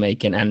anybody is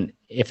making, and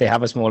if they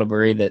have a smaller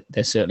brewery, that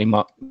they certainly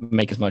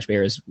make as much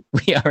beer as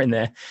we are in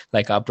there.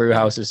 Like, our brew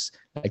house is,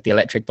 like, the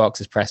electric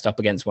box is pressed up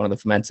against one of the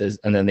fermenters,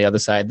 and then the other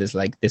side there's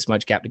like this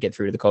much gap to get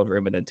through to the cold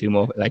room, and then 2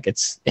 more. Like,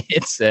 it's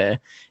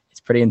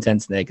pretty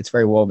intense, Nick. It's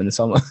very warm in the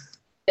summer.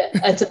 Yeah,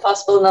 it's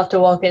impossible not to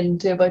walk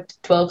into about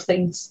 12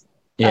 things.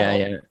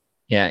 Yeah,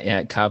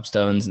 carb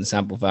stones and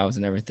sample valves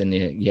and everything.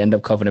 You end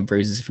up covered in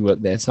bruises if you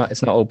work there. It's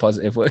not all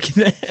positive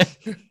working there.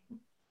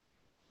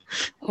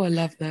 Oh, I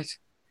love that.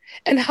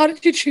 And how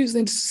did you choose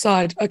then to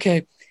decide,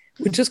 okay,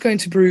 we're just going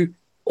to brew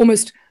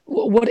almost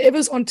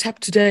whatever's on tap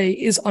today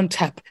is on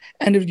tap,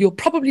 and you'll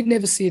probably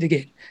never see it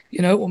again,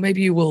 or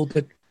maybe you will,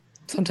 but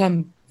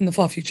sometime in the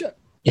far future?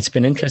 It's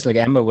been interesting.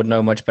 Like, Emma would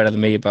know much better than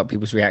me about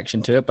people's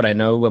reaction to it, but I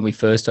know when we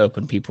first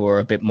opened, people were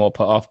a bit more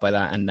put off by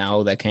that, and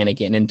now they're kind of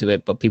getting into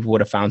it. But people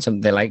would have found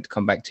something they liked,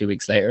 come back 2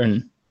 weeks later,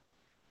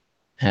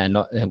 and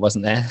it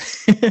wasn't there.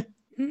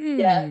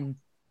 Yeah,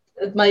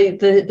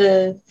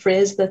 the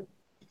phrase that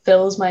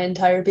fills my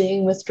entire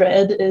being with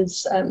dread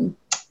is,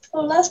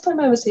 last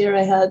time I was here,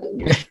 I had.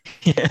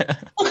 Yeah.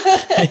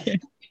 You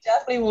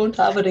definitely won't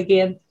have it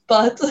again,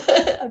 but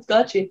I've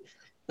got you.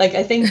 Like,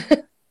 I think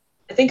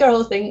our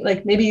whole thing,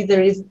 like, maybe the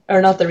reason,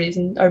 or not the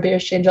reason, our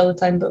beers change all the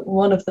time, but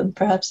one of them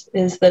perhaps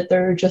is that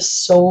there are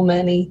just so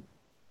many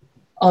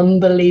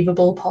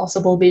unbelievable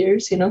possible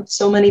beers,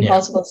 so many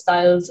possible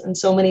styles and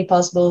so many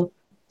possible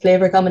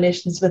flavor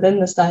combinations within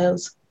the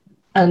styles.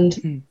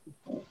 And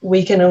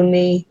we can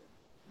only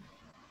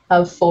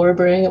have 4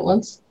 brewing at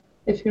once,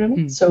 if you know what I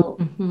mean. So,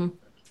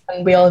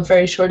 and we all have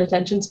very short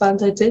attention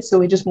spans, I'd say. So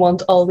we just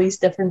want all these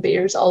different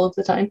beers all of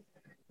the time.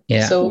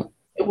 Yeah. So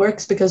it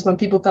works because when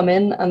people come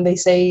in and they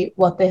say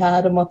what they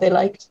had and what they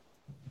liked,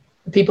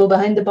 the people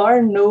behind the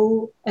bar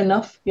know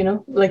enough,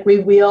 like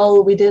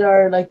we did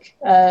our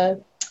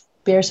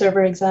beer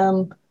server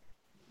exam.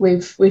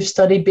 We've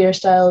studied beer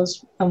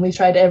styles, and we've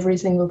tried every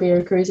single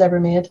beer Crew's ever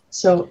made.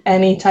 So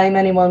anytime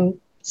anyone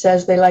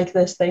says they like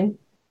this thing,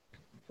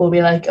 we'll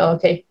be like, oh,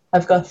 okay,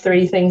 I've got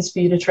 3 things for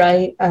you to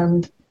try,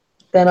 and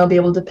then I'll be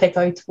able to pick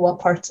out what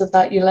parts of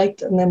that you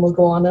liked, and then we'll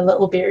go on a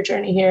little beer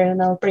journey here,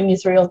 and I'll bring you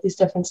through all these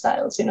different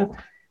styles,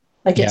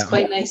 It's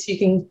quite nice. You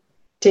can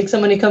take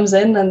someone who comes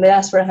in and they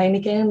ask for a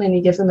Heineken, and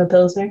you give them a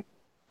Pilsner, and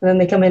then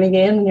they come in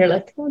again, and you're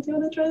like, oh, do you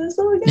want to try this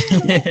all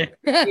again?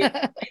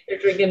 They're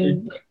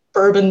drinking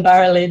bourbon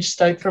barrel-aged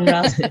stout from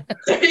Raskin,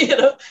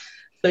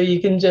 So you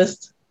can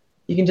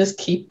just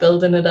keep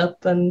building it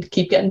up and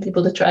keep getting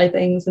people to try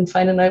things and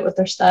finding out what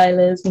their style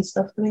is and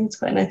stuff. I think it's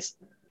quite nice.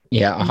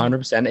 Yeah,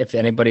 100%. If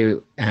anybody,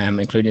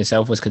 including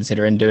yourself, was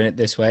considering doing it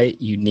this way,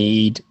 you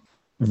need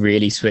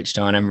really switched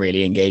on and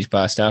really engaged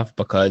by stuff,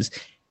 because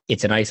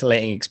it's an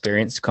isolating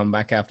experience to come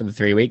back after the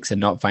 3 weeks and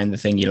not find the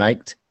thing you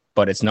liked.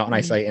 But it's not an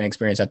isolating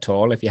experience at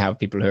all if you have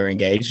people who are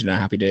engaged and are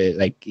happy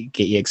to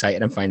get you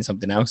excited and find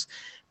something else.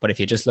 But if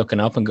you're just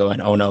looking up and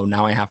going, oh no,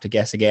 now I have to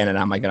guess again, and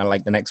am I going to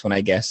like the next one I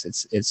guess?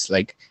 It's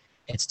a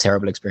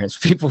terrible experience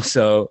for people.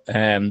 So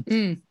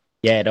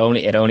yeah, it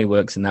only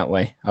works in that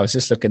way. I was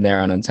just looking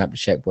there on Untappd to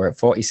check. We're at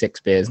 46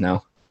 beers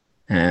now.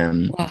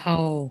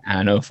 Wow.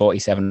 I know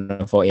 47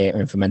 or 48 are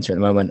in fermenter at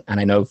the moment, and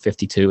I know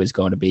 52 is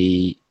going to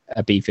be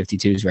a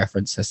B-52's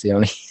reference. That's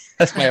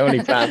my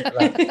only plan for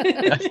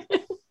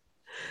that.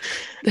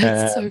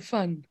 That's so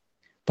fun.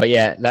 But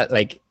yeah, that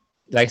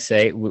like I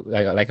say,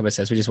 like Emma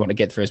says, we just want to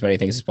get through as many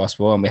things as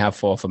possible, and we have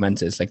 4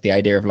 fermenters. Like the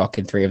idea of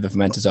locking 3 of the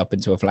fermenters up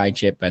into a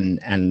flagship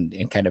and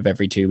kind of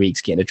every 2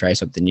 weeks getting to try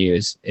something new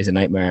is a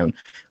nightmare. And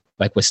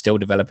like we're still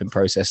developing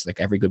process.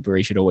 Like every good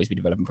brewery should always be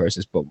developing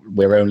process, but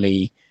we're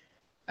only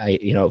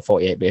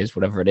 48 beers,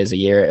 whatever it is, a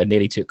year, and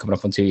nearly coming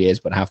up on 2 years,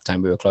 but half the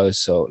time we were closed.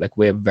 So like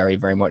we're very,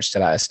 very much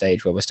still at a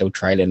stage where we're still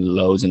trialing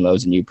loads and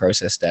loads of new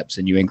process steps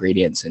and new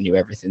ingredients and new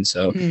everything.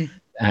 So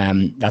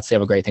that's the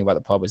other great thing about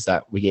the pub is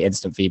that we get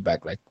instant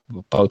feedback, like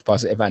both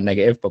positive and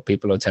negative, but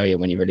people will tell you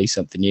when you release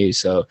something new.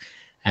 So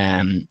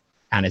and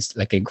it's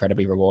like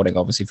incredibly rewarding,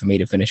 obviously, for me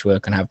to finish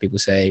work and have people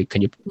say,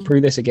 can you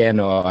brew this again?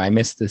 Or I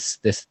missed this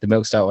the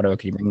milk stout, whatever,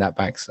 can you bring that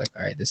back? It's like,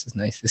 all right, this is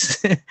nice.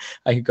 This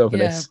I could go for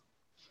this.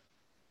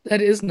 That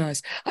is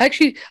nice. I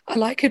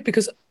like it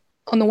because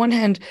on the one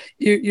hand,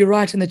 you're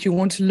right in that you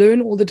want to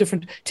learn all the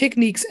different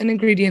techniques and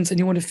ingredients, and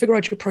you want to figure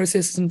out your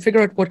processes and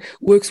figure out what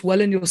works well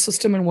in your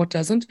system and what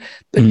doesn't.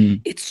 But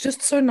it's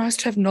just so nice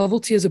to have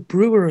novelty as a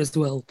brewer as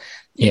well.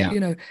 Yeah. You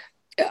know,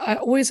 I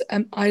always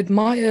I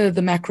admire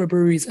the macro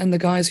breweries and the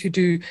guys who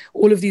do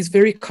all of these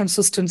very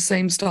consistent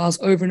same styles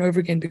over and over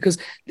again, because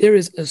there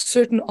is a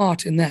certain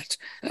art in that.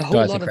 A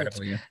whole lot of it.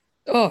 Yeah.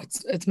 Oh,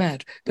 it's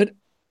mad. But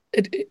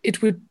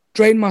it would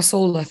drain my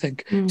soul, I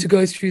think, to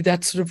go through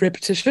that sort of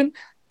repetition.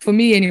 For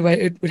me, anyway,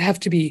 it would have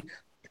to be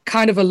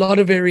kind of a lot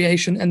of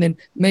variation and then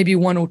maybe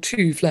 1 or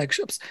 2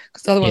 flagships,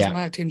 because otherwise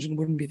my attention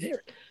wouldn't be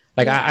there.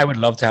 Like I would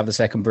love to have the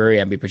second brewery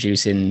and be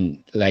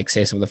producing, like,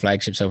 say, some of the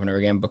flagships over and over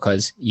again,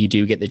 because you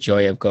do get the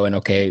joy of going,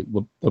 okay,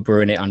 we're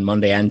brewing it on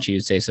Monday and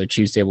Tuesday. So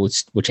Tuesday we'll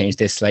change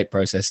this slight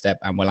process step,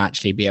 and we'll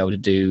actually be able to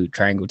do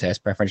triangle tests,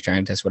 preference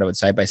triangle tests, whatever,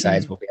 side by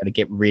sides. We'll be able to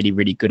get really,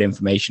 really good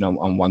information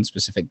on one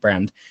specific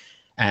brand.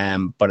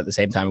 But at the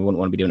same time, we wouldn't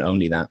want to be doing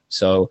only that.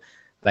 So,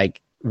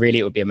 like, really,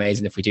 it would be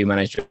amazing if we do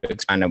manage to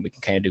expand and we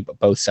can kind of do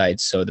both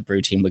sides. So the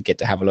brew team would get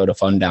to have a load of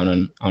fun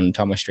down on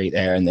Thomas Street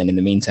there. And then in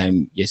the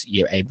meantime,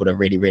 you're able to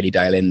really, really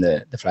dial in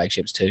the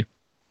flagships too.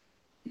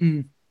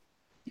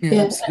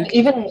 Yeah,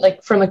 even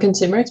like from a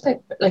consumer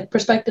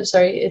perspective,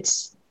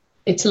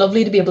 it's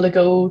lovely to be able to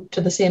go to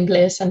the same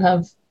place and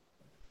have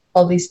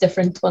all these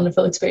different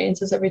wonderful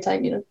experiences every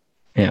time, you know.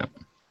 Yeah.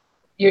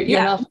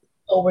 You're not,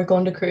 we're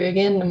going to Crew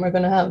again and we're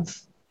going to have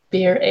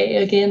beer A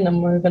again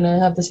and we're going to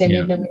have the same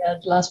evening we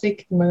had last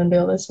week and we're going to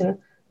do all this, you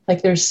know.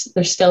 Like there's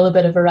still a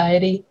bit of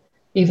variety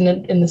even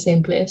in the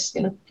same place,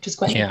 you know, which is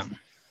quite nice.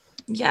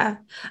 Yeah.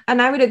 And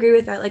I would agree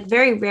with that. Like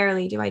very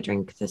rarely do I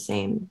drink the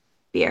same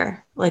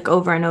beer like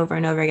over and over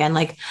and over again.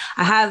 Like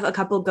I have a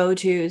couple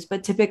go-tos,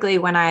 but typically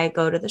when I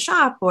go to the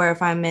shop or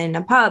if I'm in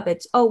a pub,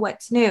 it's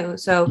what's new.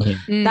 So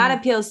that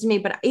appeals to me.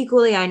 But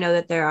equally, I know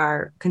that there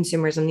are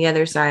consumers on the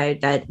other side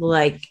that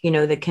like, you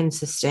know, the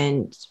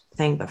consistent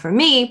thing. But for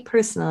me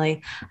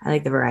personally, I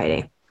like the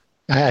variety.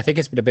 I think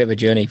it's been a bit of a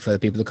journey for the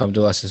people to come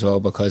to us as well,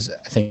 because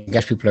I think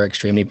Irish people are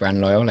extremely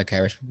brand loyal. Like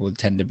Irish people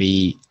tend to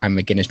be, I'm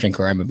a Guinness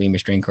drinker, or I'm a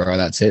Beamish drinker, or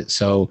that's it.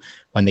 So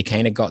when they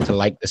kind of got to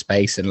like the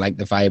space and like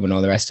the vibe and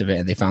all the rest of it,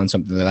 and they found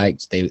something they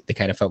liked, they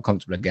kind of felt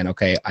comfortable again.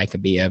 Okay, I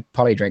could be a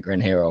poly drinker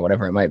in here or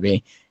whatever it might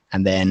be.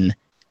 And then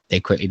they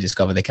quickly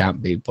discover they can't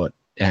be. But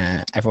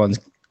everyone's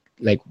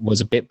like was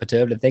a bit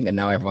perturbed, I think, and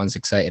now everyone's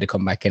excited to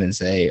come back in and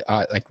say,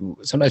 like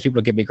sometimes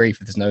people give me grief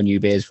if there's no new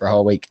beers for a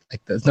whole week. Like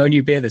there's no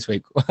new beer this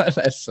week.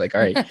 That's like, all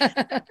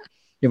right,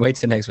 you wait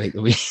till next week.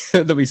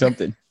 There'll be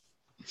something.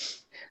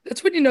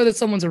 That's when you know that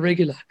someone's a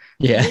regular.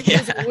 Yeah,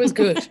 It's always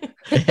good.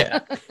 Yeah.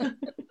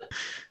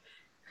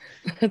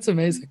 That's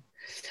amazing.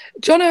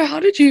 Jono, how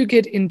did you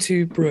get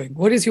into brewing?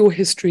 What is your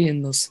history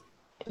in this?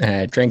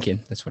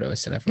 Drinking. That's what I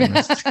always tell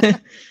everyone.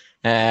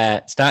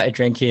 Started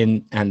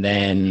drinking and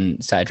then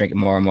started drinking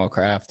more and more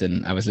craft,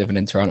 and I was living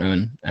in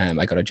Toronto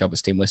and I got a job at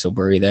Steam Whistle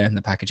Brewery there in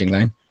the packaging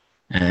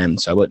line.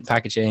 So I went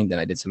packaging, then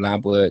I did some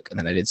lab work, and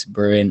then I did some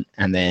brewing,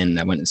 and then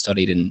I went and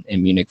studied in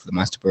Munich for the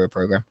Master Brewer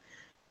program.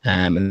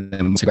 And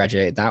then once I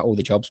graduated that, all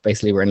the jobs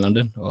basically were in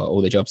London, or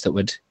all the jobs that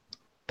would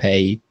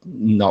pay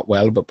not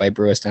well, but by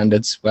brewer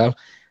standards well.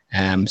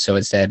 So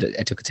instead,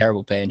 I took a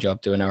terrible paying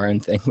job doing our own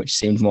thing, which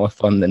seemed more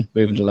fun than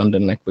moving to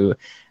London. Like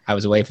I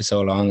was away for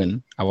so long,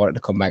 and I wanted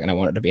to come back, and I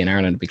wanted to be in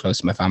Ireland, to be close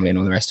to my family and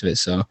all the rest of it.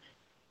 So,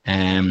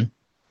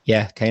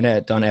 kind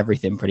of done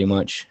everything pretty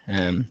much.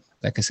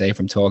 Like I say,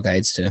 from tour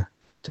guides to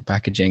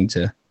packaging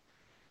to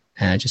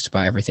just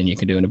about everything you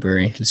can do in a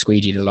brewery.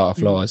 Squeegeed a lot of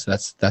floors.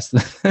 That's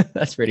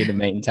that's really the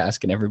main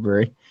task in every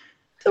brewery.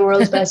 The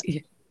world's best.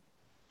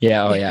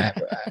 Yeah, I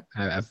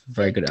have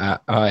very good.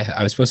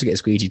 I was supposed to get a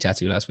squeegee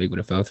tattoo last week, but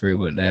it fell through.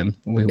 But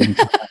we wouldn't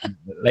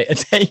later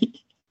day.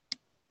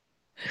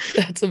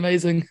 That's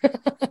amazing.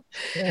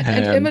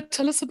 And Emma,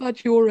 tell us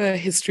about your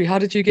history. How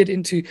did you get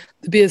into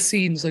the beer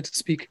scene, so to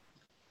speak?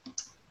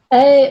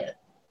 I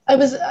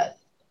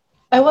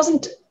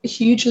wasn't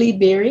hugely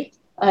beery.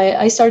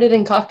 I started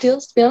in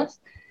cocktails, to be honest.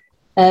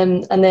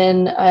 And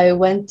then I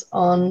went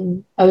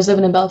on. I was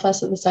living in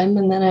Belfast at the time,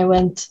 and then I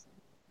went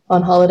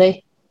on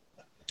holiday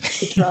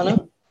to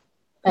Toronto.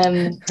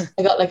 I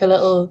got like a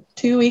little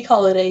 2-week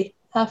holiday,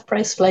 half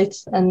price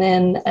flights, and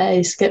then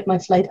I skipped my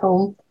flight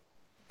home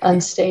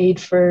and stayed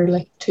for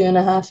like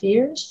 2.5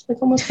 years,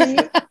 like almost 2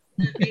 years.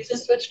 Visa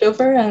switched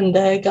over and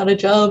got a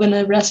job in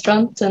a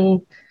restaurant,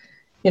 and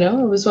it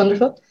was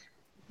wonderful.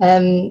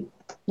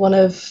 One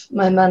of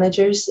my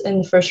managers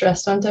in the first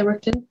restaurant I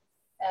worked in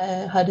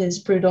had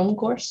his Prud'homme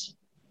course,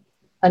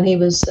 and he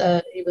was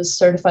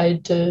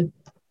certified to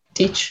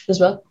teach as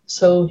well.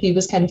 So he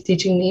was kind of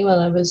teaching me while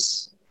I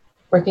was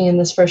working in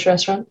this first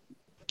restaurant.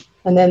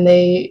 And then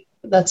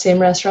that same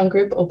restaurant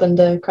group opened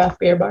a craft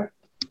beer bar,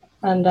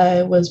 and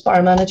I was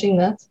bar managing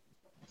that.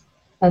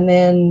 And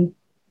then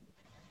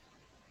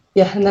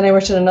I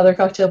worked at another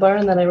cocktail bar,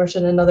 and then I worked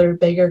at another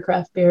bigger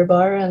craft beer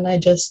bar. And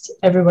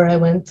everywhere I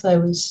went, I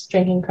was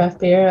drinking craft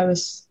beer. I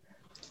was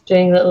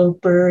doing little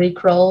brewery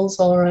crawls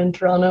all around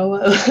Toronto.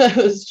 I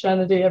was trying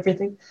to do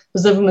everything. I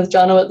was living with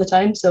Jono at the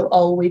time, so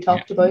all we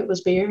talked about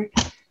was beer.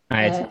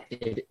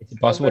 It's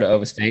impossible to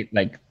overstate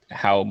like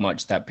how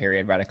much that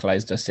period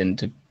radicalized us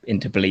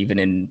into believing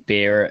in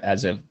beer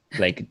as a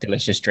like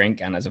delicious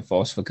drink and as a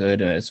force for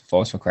good and as a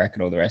force for crack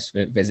and all the rest of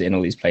it, visiting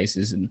all these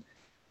places. And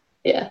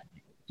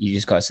you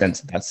just got a sense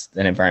that that's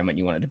an environment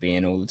you wanted to be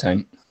in all the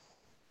time.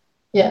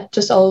 Yeah,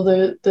 just all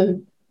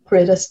the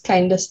greatest,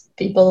 kindest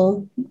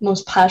people,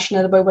 most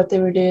passionate about what they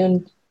were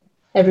doing.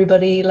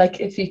 Everybody, like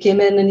if you came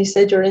in and you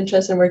said you're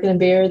interested in working in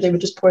beer, they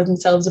would just pour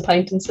themselves a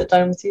pint and sit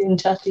down with you and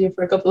chat to you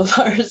for a couple of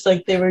hours.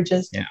 Like they were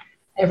just,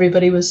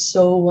 everybody was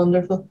so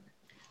wonderful.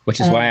 Which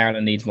is why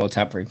Ireland needs more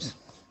tap rooms.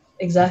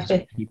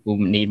 Exactly. People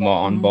need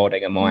more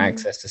onboarding and more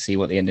access to see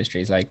what the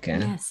industry is like.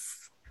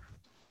 Yes.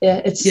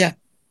 Yeah, it's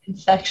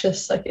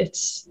infectious. Like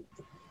it's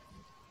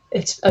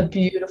a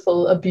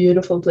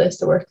beautiful place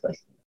to work. Like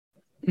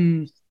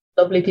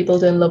lovely people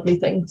doing lovely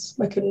things.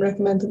 I couldn't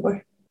recommend it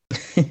more.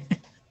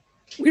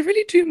 We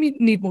really do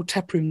need more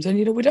tap rooms, and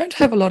we don't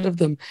have a lot of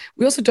them.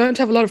 We also don't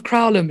have a lot of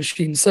crowler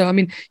machines. So I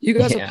mean, you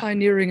guys are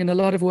pioneering in a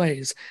lot of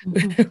ways,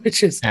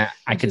 which is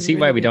I can see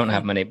really why we don't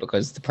have many,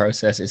 because the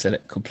process is a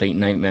complete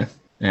nightmare.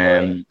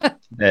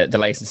 The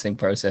licensing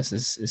process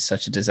is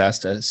such a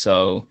disaster.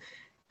 So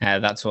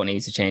that's what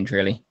needs to change,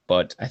 really.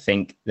 But I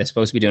think they're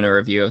supposed to be doing a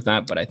review of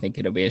that, but I think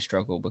it'll be a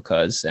struggle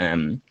because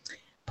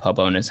pub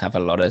owners have a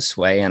lot of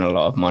sway and a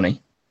lot of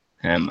money.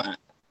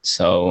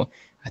 So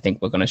I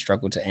think we're going to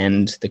struggle to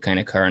end the kind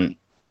of current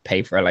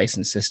pay for a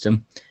license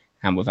system.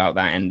 And without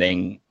that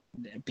ending,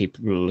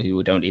 people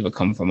who don't even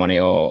come from money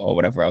or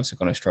whatever else are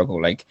going to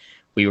struggle. Like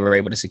we were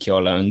able to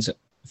secure loans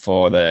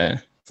for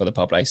the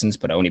pub license,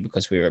 but only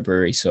because we were a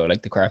brewery. So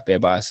like the craft beer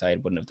bar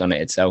side wouldn't have done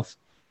it itself.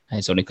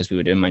 It's only because we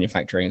were doing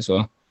manufacturing as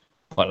well.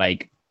 But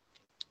like,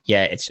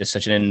 yeah, it's just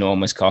such an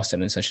enormous cost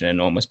and it's such an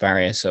enormous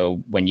barrier. So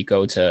when you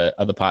go to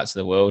other parts of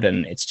the world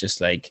and it's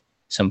just like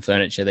some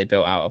furniture they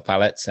built out of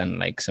pallets and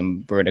like some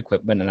brewing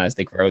equipment, and as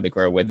they grow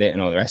with it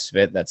and all the rest of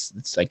it,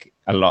 it's like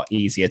a lot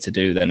easier to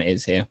do than it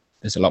is here.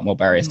 There's a lot more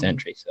barriers to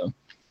entry. So,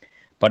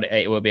 but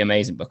it will be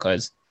amazing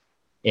because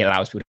it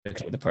allows people to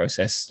look at the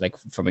process, like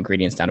from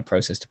ingredients down to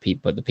process to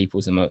people. But the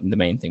people's the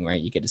main thing,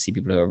 right? You get to see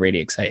people who are really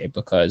excited,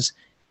 because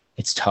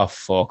it's tough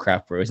for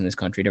craft brewers in this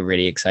country to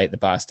really excite the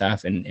bar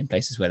staff in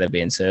places where they're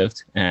being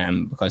served,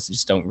 because they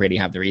just don't really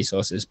have the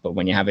resources. But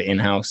when you have it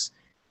in-house,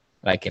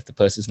 like if the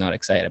person's not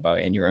excited about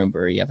it in your own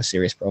brewery, you have a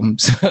serious problem.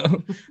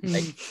 So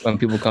like when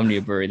people come to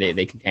your brewery,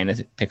 they can kind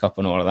of pick up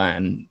on all of that.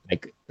 And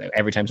like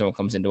every time someone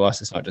comes into us,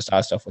 it's not just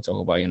our stuff. We're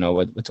talking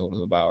about, we're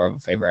talking about our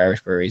favorite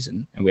Irish breweries,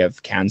 and we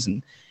have cans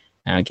and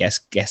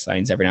guest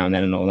lines every now and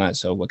then and all that.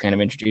 So we're kind of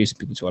introducing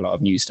people to a lot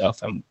of new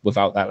stuff. And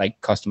without that,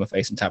 like customer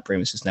facing tap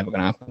room, it's just never going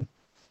to happen.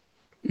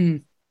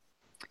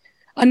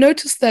 I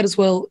noticed that as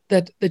well,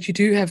 that you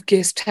do have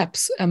guest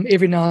taps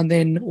every now and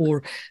then,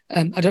 or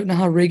I don't know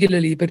how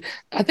regularly, but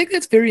I think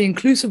that's very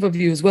inclusive of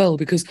you as well,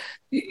 because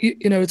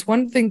it's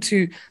one thing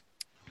to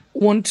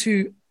want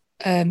to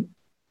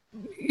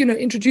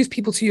introduce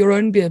people to your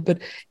own beer, but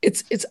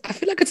it's I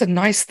feel like it's a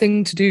nice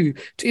thing to do,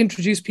 to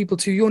introduce people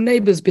to your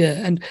neighbor's beer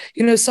and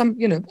some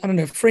I don't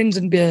know, friend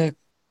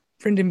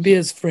in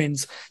beer's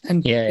friends,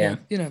 and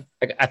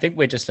I think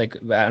we're just like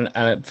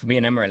for me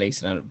and Emma at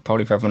least, and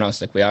probably for everyone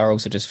else, like we are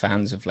also just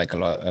fans of like a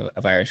lot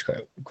of Irish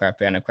craft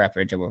beer and craft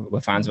beer.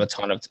 We're fans of a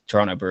ton of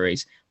Toronto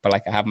breweries, but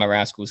like I have my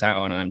Rascals hat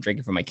on and I'm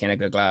drinking from my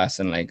Kinniger glass,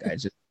 and like I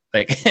just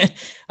like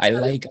I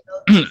like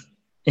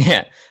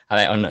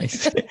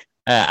nice.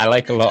 I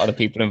like a lot of the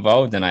people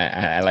involved, and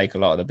I like a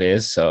lot of the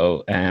beers.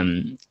 So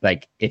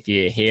like if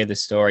you hear the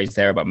stories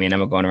there about me and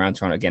Emma going around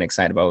Toronto getting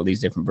excited about all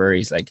these different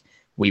breweries, like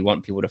we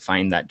want people to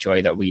find that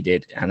joy that we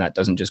did, and that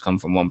doesn't just come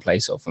from one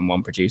place or from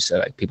one producer.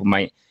 Like people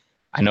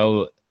I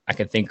know I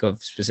can think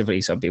of specifically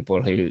some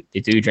people who they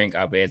do drink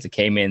our beers. They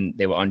came in,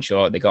 they were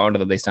unsure, they got onto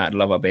them, they started to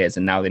love our beers,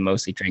 and now they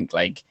mostly drink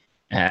like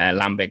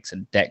Lambics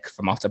and Deck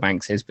from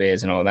Otterbanks, his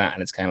beers and all that.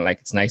 And it's kind of like,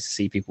 it's nice to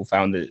see people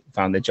found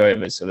the joy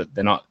of it, so that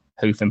they're not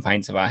hoofing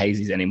pints of our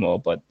hazies anymore,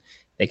 but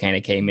they kind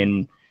of came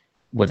in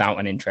without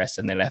an interest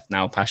and they left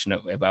now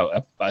passionate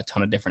about a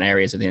ton of different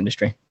areas of the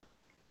industry.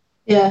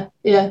 Yeah.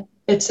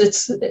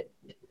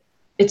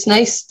 It's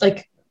nice,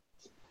 like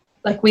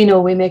we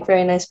know we make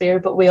very nice beer,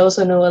 but we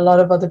also know a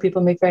lot of other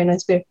people make very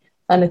nice beer,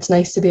 and it's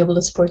nice to be able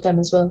to support them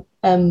as well.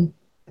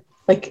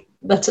 like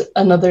that's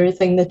another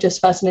thing that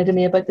just fascinated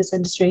me about this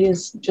industry,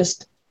 is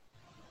just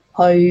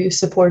how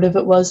supportive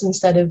it was,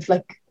 instead of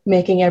like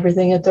making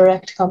everything a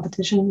direct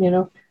competition, you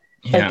know.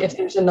 Yeah. Like if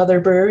there's another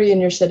brewery in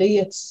your city,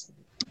 it's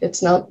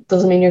not,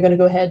 doesn't mean you're going to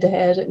go head to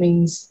head. It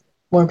means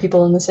more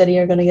people in the city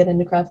are going to get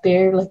into craft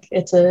beer. Like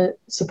it's a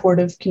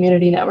supportive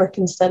community network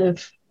instead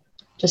of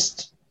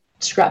just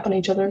scrapping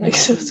each other. Like,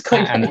 so it's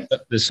quite and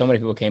there's so many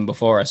people came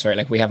before us, right?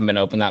 Like we haven't been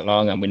open that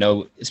long, and we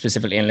know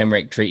specifically in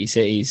Limerick, Treaty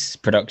City's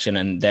production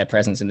and their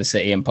presence in the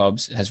city and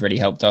pubs has really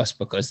helped us,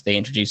 because they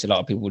introduced a lot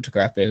of people to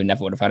craft beer who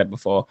never would have had it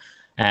before.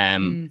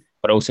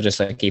 But also just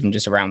like even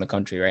just around the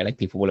country, right? Like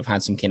people will have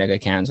had some Kinnaga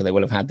cans, or they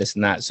will have had this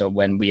and that. So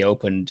when we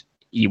opened,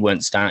 you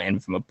weren't starting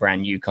from a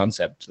brand new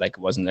concept. Like it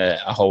wasn't a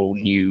whole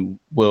new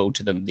world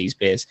to them, these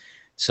beers.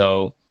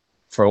 So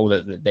for all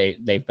that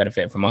they've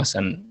benefited from us,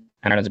 and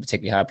Ireland's a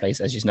particularly hard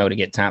place, as you know, to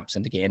get taps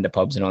and to get into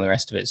pubs and all the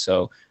rest of it.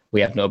 So we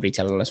have nobody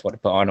telling us what to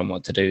put on and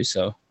what to do.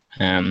 So,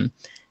 and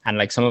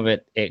like some of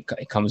it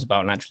comes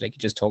about naturally. Like you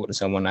just talk to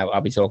someone. I'll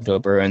be talking to a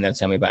brewer and they'll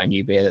tell me about a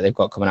new beer that they've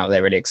got coming out.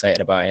 They're really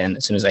excited about it. And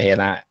as soon as I hear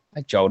that,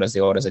 like Joel does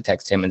the orders, I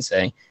text him and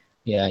say,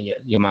 yeah,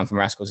 your man from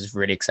Rascals is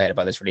really excited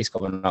about this release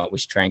coming out. We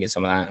should try and get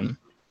some of that. And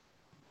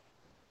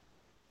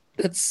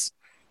that's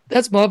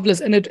marvelous.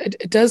 And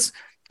it does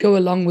go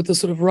along with the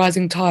sort of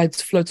rising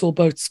tides floats all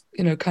boats,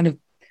 you know, kind of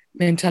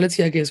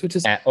mentality, I guess, which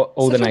is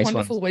all the nice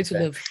wonderful way to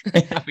live.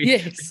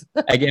 Yes.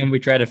 Again, we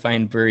try to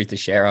find breweries to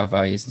share our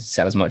values and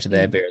sell as much of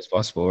their beer as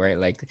possible, right?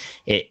 Like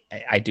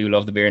I do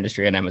love the beer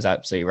industry, and Emma's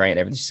absolutely right in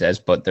everything she says,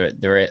 but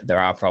there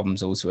are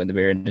problems also in the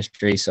beer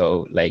industry.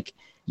 So like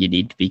you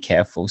need to be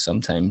careful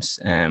sometimes,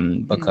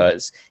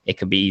 because it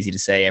can be easy to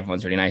say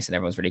everyone's really nice and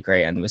everyone's really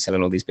great, and we're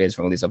selling all these beers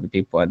from all these other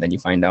people, and then you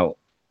find out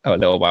a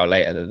little while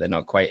later that they're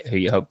not quite who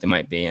you hope they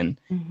might be, and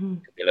it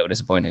can be a little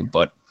disappointing.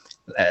 But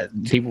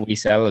people we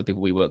sell, the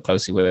people we work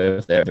closely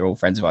with, they're all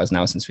friends of ours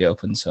now since we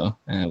opened. So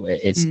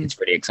it's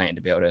really exciting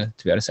to be able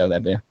to sell their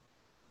beer.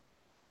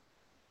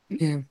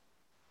 Yeah,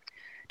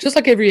 just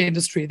like every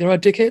industry, there are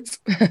dickheads,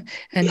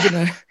 and you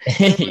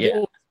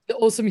know, the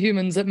awesome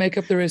humans that make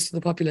up the rest of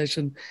the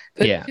population.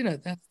 But you know,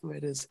 that's the way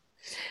it is.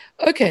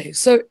 Okay,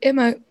 so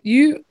Emma,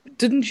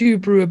 didn't you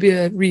brew a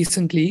beer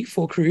recently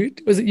for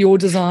Crude? Was it your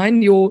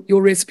design, your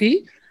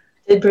recipe?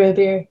 I did brew a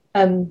beer.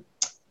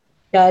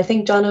 Yeah, I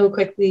think Jono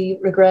quickly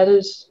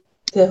regretted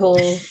the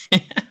whole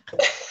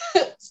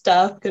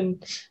staff can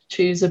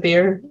choose a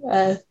beer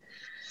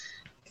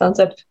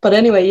concept. But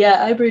anyway,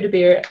 yeah, I brewed a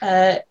beer.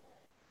 I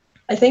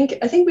think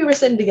we were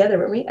sitting together,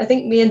 weren't we? I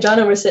think me and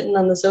Jono were sitting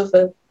on the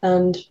sofa,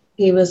 and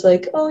he was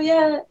like, "Oh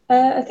yeah,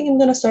 I think I'm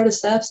going to start a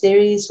staff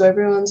series, so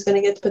everyone's going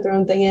to get to put their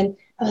own thing in."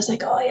 I was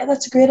like, "Oh yeah,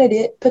 that's a great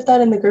idea. Put that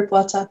in the group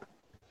WhatsApp."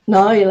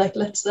 No, you're like,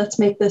 let's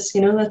make this.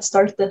 You know, let's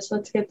start this.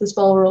 Let's get this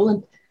ball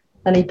rolling.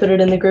 And he put it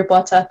in the group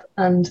WhatsApp,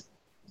 and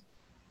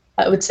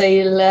I would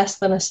say less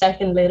than a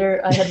second later,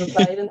 I had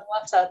replied in the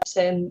WhatsApp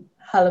saying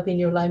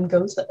jalapeno lime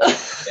goza.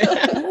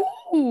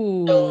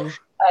 So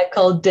I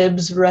called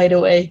dibs right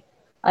away.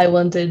 I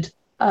wanted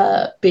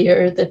a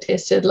beer that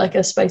tasted like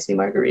a spicy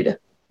margarita.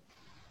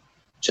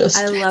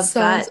 I love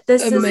that.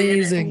 This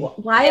amazing.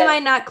 Why am I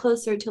not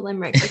closer to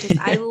Limerick? Because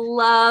I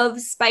love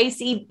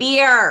spicy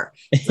beer.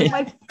 It's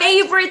my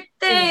favorite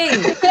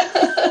thing.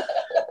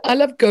 I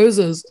love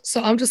gozas,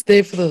 so I'm just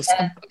there for this.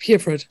 I'm here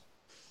for it.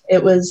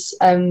 It was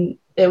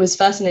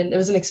fascinating. It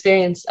was an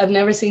experience. I've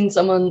never seen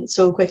someone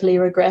so quickly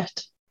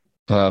regret.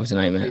 Oh, it was a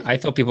nightmare. I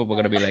thought people were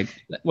going to be like,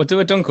 "We'll do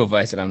a Dunkel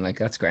Weiss," and I'm like,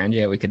 "That's grand.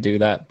 Yeah, we could do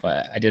that."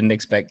 But I didn't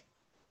expect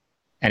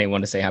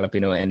anyone to say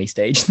jalapeno at any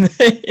stage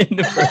in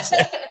the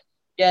process.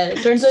 Yeah,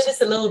 it turns out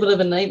it's a little bit of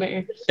a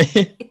nightmare.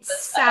 It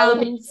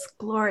sounds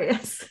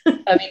glorious.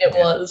 I mean, it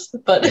was,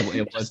 but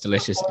it was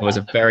delicious. It was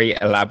a very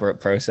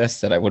elaborate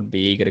process that I wouldn't be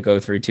eager to go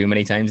through too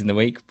many times in the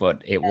week,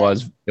 but it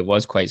was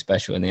quite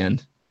special in the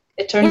end.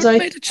 It turns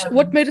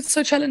what made it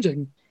so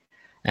challenging?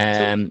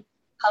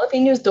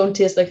 Jalapenos don't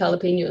taste like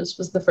jalapenos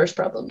was the first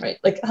problem, right?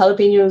 Like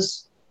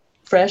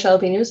fresh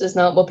jalapenos is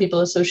not what people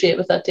associate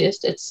with that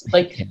taste. It's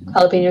like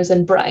jalapenos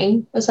in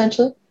brine,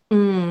 essentially.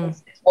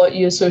 It's what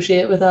you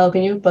associate with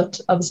jalapeno, but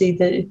obviously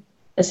the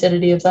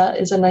acidity of that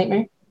is a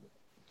nightmare.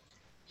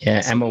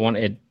 Yeah, Emma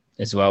wanted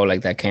as well,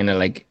 like that kind of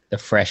like the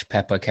fresh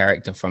pepper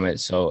character from it.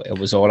 So it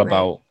was all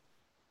about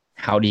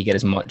how do you get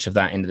as much of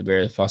that into the beer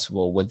as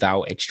possible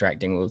without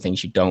extracting all the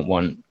things you don't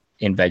want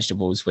in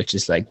vegetables, which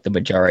is like the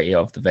majority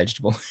of the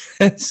vegetable.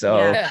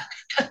 So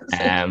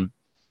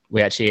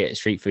we actually at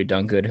Street Food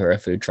Done Good, who are a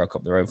food truck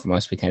up the road from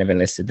us, we kind of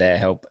enlisted their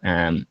help.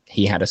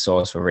 He had a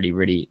sauce for they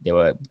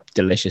were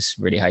delicious,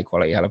 really high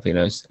quality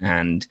jalapenos.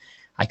 And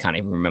I can't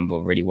even remember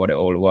really what it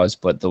all was,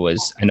 but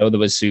I know there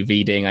was sous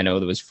videing, I know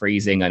there was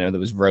freezing, I know there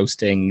was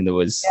roasting, there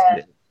was...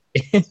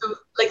 So,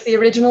 like the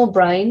original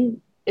brine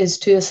is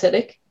too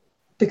acidic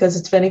because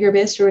it's vinegar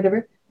based or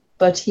whatever,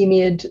 but he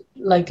made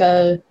like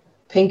a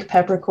pink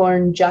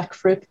peppercorn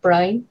jackfruit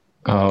brine.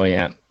 Oh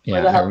yeah.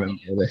 Yeah, I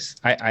remember all this.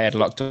 I had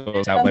locked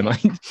those out of my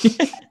mind.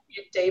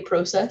 8-day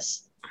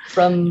process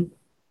from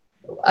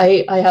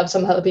I have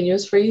some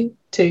jalapenos for you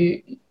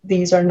too.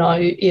 These are now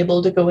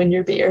able to go in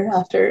your beer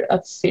after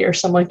a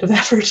fierce amount of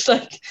effort.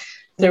 Like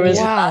there was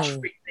flash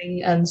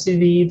freezing and sous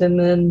vide, and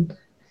then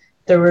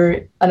there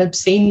were an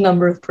obscene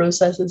number of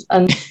processes.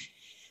 And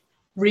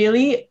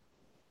really,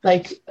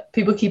 like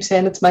people keep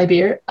saying it's my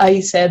beer. I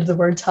said the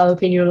words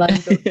jalapeno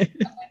lime and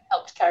I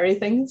helped carry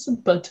things,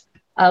 but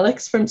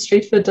Alex from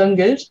Street Food Done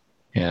Good,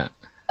 a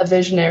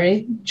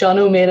visionary,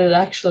 Jono made it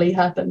actually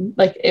happen.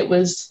 Like it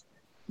was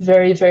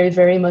very, very,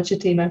 very much a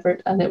team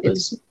effort, and it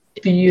was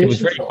beautiful. It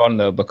was really fun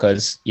though,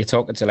 because you're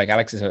talking to, like,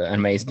 Alex is an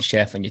amazing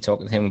chef, and you're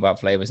talking to him about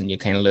flavors, and you're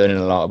kind of learning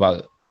a lot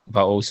about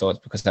all sorts.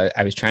 Because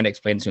I was trying to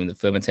explain to him that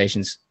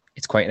fermentation's,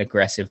 it's quite an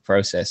aggressive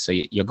process, so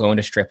you're going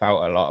to strip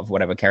out a lot of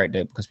whatever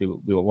character, because we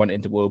were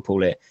wanting to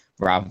whirlpool it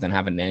rather than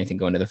having anything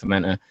go into the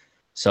fermenter.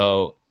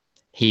 So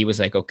he was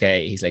like,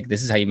 okay, he's like,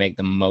 this is how you make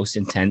the most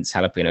intense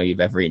jalapeno you've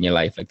ever eaten in your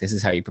life. Like, this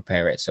is how you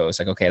prepare it. So it's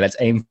like, okay, let's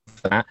aim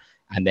for that.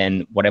 And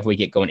then whatever we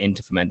get going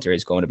into fermenter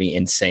is going to be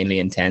insanely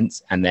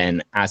intense. And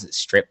then as it's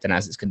stripped and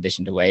as it's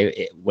conditioned away,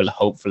 it will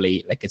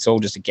hopefully, like, it's all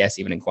just a guess,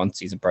 even in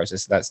quantities and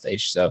process at that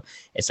stage. So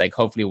it's like,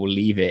 hopefully we'll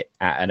leave it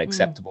at an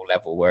acceptable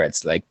level where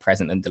it's like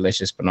present and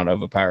delicious, but not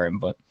overpowering.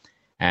 But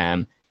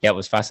yeah, it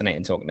was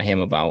fascinating talking to him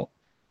about,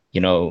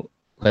 you know,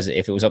 because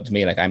if it was up to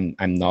me, like I'm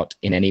not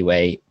in any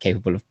way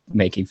capable of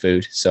making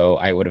food. So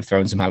I would have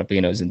thrown some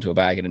jalapenos into a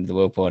bag and into the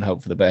whirlpool and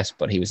hope for the best.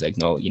 But he was like,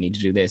 no, you need to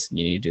do this and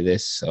you need to do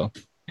this. So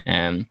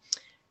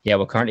yeah,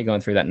 we're currently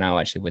going through that now.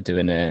 Actually, we're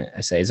doing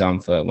a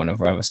saison for one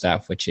of our other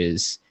staff, which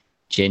is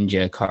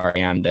ginger,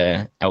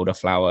 coriander,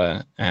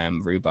 elderflower,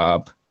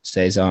 rhubarb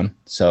saison.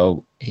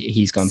 So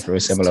he's gone through a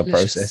similar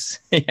process.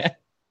 Yeah.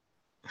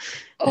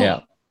 Oh, yeah.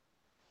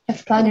 I have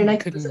to plan your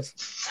next visit.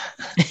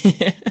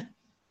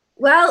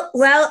 Well,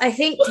 I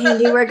think,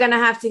 Tandy, we're going to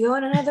have to go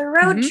on another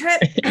road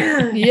trip.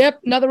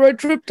 Yep, another road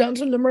trip down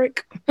to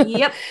Limerick.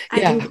 Yep, I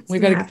think we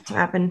got to have to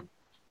happen.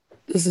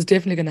 This is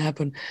definitely going to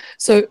happen.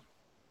 So,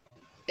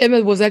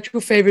 Emma, was that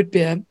your favorite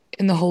beer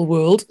in the whole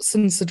world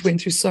since it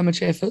went through so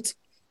much effort?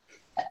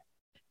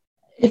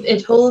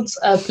 It holds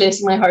a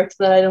place in my heart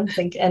that I don't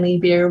think any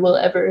beer will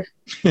ever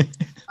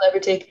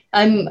take.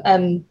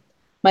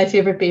 My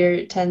favorite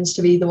beer tends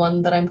to be the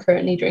one that I'm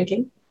currently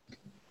drinking.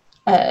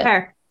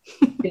 Fair.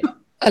 You know,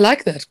 I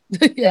like that.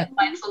 Yeah,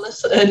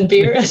 mindfulness and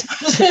beer.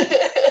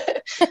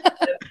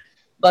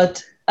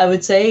 But I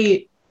would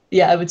say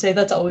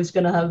that's always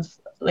going to have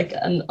like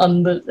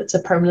it's a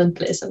permanent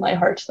place in my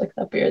heart. Like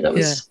that beer that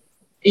was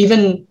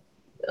even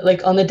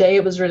like on the day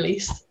it was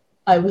released,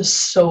 I was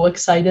so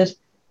excited.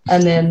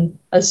 And then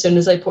as soon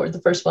as I poured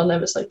the first one, I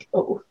was like,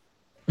 oh,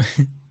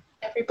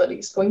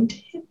 everybody's going to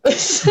hit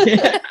this.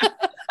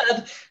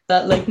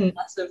 that like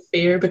massive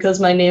fear because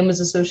my name was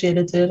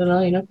associated to it and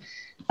all, you know.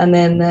 And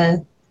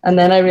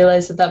then I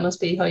realized that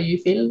must be how you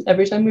feel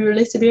every time we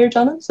release a beer,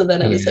 Jonna. So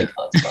then I was like,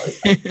 oh, it's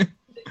probably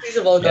these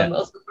have all gone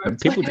well so far.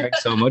 People drank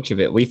so much of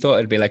it. We thought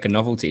it'd be like a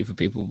novelty for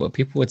people, but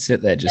people would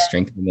sit there just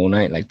drinking them all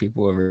night. Like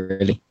people were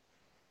really,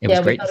 it was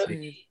great.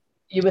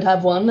 You would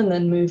have one and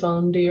then move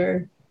on to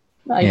your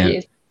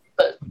IPAs.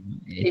 But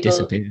it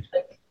disappeared.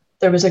 Like,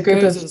 there was a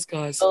group of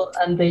people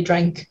and they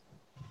drank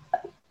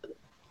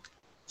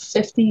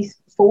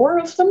 54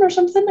 of them or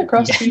something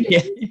across 2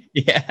 days.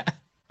 Yeah.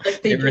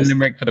 Like they were in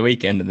Limerick for the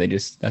weekend and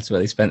that's where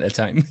they spent their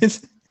time.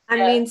 I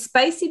mean,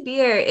 spicy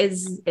beer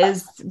is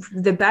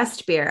the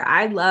best beer.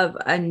 I love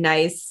a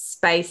nice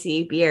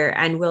spicy beer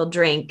and will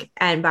drink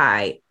and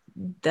buy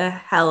the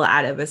hell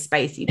out of a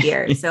spicy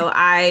beer. So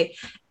I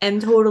am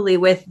totally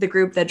with the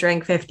group that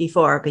drank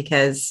 54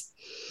 because,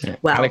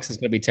 well. Alex is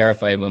going to be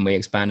terrified when we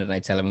expand and I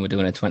tell him we're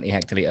doing a 20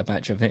 hectoliter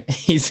batch of it.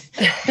 He's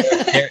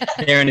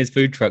there in his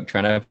food truck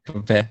trying to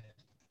prepare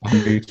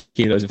 100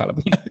 kilos of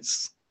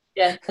jalapenos.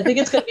 Yeah, I think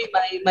it's going to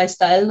be my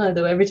style now,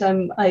 though. Every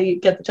time I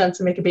get the chance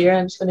to make a beer,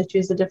 I'm just going to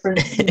choose a different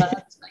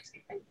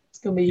spicy thing. It's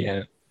going to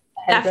be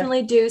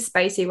definitely do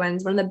spicy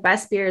ones. One of the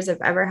best beers I've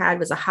ever had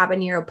was a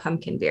habanero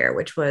pumpkin beer,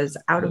 which was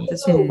out of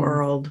this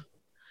world.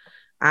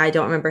 I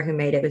don't remember who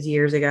made it. It was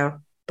years ago.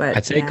 But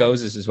I'd say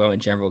gozes as well in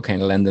general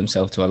kind of lend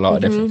themselves to a lot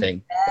of different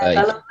things.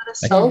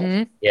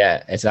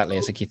 Yeah, exactly.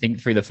 It's like you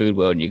think through the food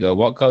world and you go,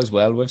 what goes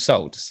well with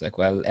salt? It's like,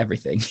 well,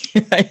 everything.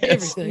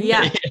 Everything.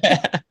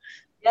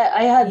 Yeah,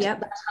 I had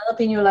that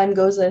jalapeno lime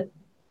goza.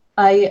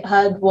 I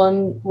had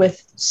one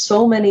with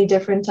so many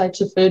different types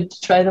of food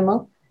to try them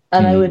all.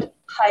 And I would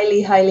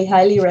highly, highly,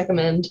 highly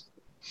recommend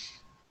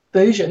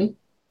Boujin.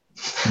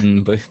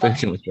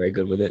 Boujin was very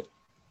good with it.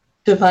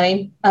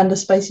 Divine and a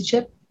spicy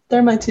chip.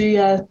 They're my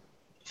two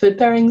food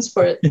pairings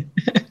for it.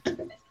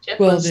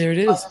 Well, there it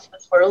is.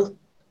 This world.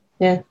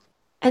 Yeah.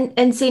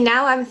 And see,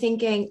 now I'm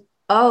thinking,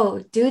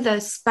 oh, do the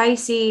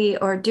spicy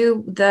or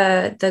do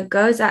the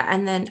goza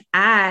and then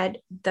add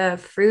the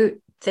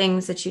fruit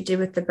things that you did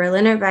with the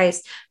Berliner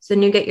Weiss. So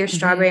then you get your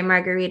strawberry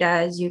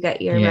margaritas, you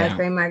get your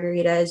raspberry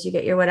margaritas, you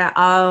get your whatever.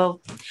 Oh,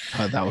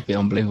 that would be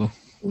unbelievable.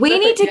 We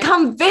need to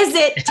come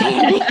visit,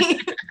 Tandy.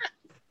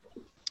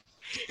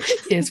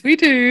 Yes, we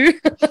do.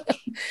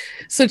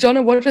 So,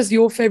 Jonna, what has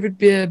your favorite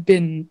beer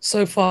been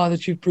so far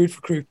that you've brewed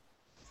for Crew?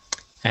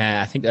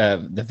 I think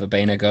the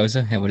Verbena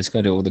Goza. Yeah, we'll just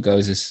go to all the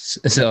Gozas.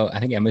 So I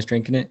think Emma's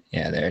drinking it.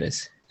 Yeah, there it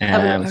is.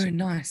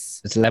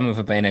 Nice. It's lemon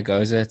Verbena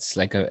Goza. It's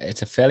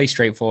a fairly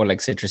straightforward like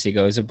citrusy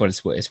Goza, but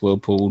it's well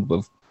pulled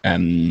with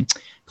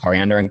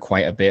coriander and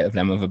quite a bit of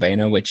lemon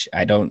Verbena, which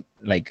I don't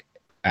like.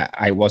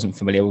 I wasn't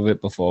familiar with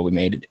it before we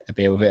made a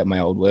beer with it at my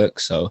old work,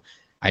 so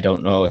I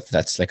don't know if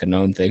that's like a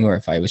known thing or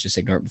if I was just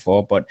ignorant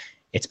before. But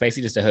it's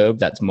basically just a herb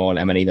that's more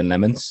lemony than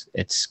lemons.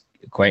 It's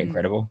quite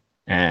incredible.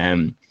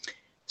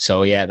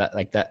 So yeah,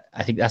 that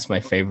I think that's my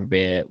favorite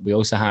beer. We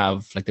also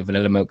have like the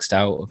vanilla milk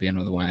stout would be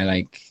another one I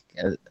like.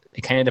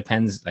 It kind of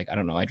depends. Like I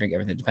don't know, I drink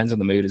everything. It depends on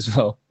the mood as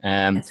well.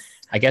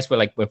 I guess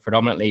we're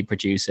predominantly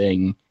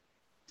producing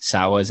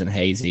sours and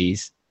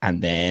hazies,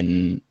 and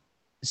then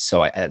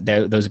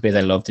those are beers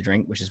I love to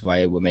drink, which is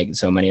why we're making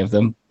so many of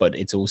them. But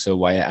it's also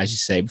why, as you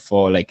say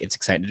before, like it's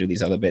exciting to do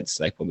these other bits.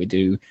 Like when we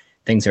do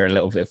things that are a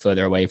little bit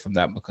further away from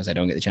that, because I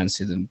don't get the chance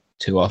to do them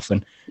too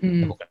often.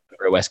 We're going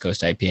for a West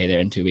Coast IPA there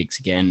in 2 weeks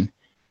again.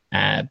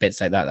 Bits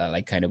like that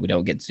like kind of we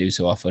don't get to do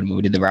so often. When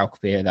we did the Rauch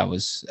beer,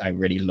 I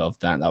really loved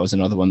that. That was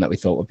another one that we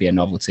thought would be a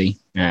novelty,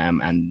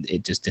 and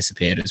it just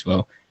disappeared as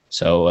well.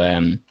 So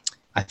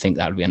I think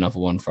that would be another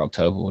one for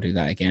October. We'll do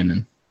that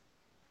again,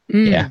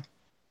 and yeah,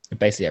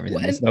 basically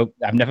everything.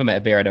 I've never met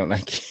a beer I don't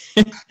like.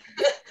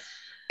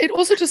 It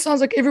also just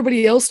sounds like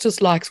everybody else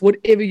just likes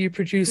whatever you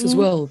produce as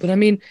well. But I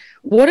mean,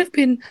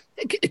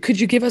 could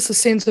you give us a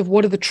sense of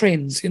what are the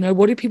trends? You know,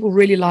 what do people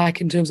really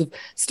like in terms of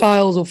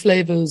styles or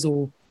flavors,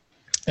 or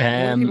what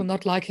are people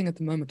not liking at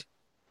the moment?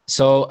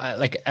 So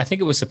I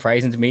think it was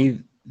surprising to me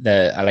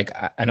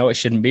that I know it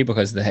shouldn't be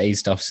because the haze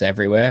stuff's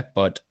everywhere,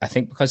 but I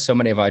think because so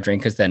many of our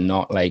drinkers, they're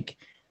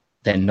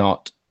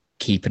not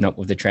keeping up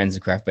with the trends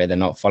of craft beer. They're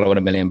not following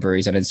a million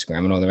breweries on Instagram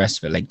and all the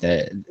rest of it.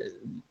 Like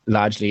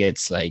largely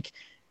it's like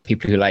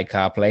people who like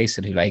our place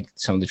and who like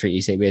some of the treaty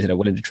state beers and are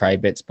willing to try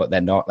bits, but they're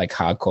not like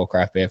hardcore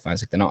craft beer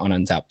fans. Like they're not on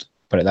Untapped,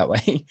 put it that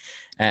way.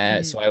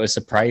 So I was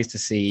surprised to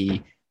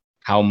see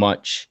how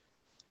much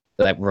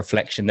like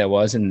reflection there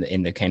was in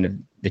the kind of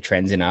the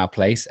trends in our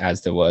place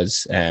as there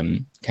was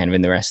kind of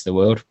in the rest of the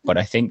world. But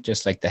I think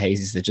just like the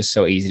hazes, they're just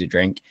so easy to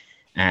drink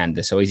and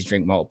they're so easy to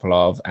drink multiple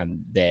of,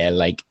 and they're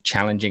like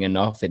challenging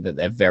enough that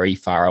they're very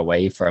far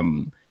away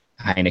from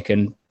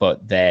Heineken,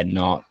 but they're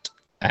not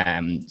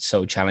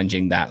so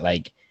challenging that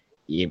like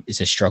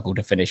it's a struggle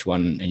to finish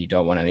one and you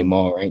don't want any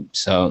more, right?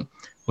 So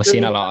we're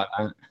seeing a lot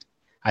of that.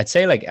 I'd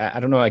say like, I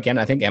don't know, again,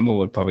 I think Emma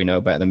would probably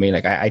know better than me.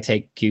 Like I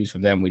take cues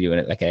from them. We do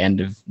it like an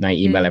end of night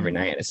email every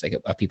night. And it's like,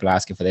 are people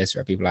asking for this or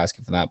are people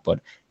asking for that?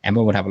 But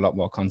Emma would have a lot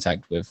more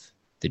contact with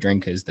the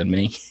drinkers than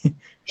me.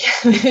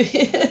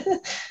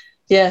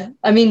 Yeah.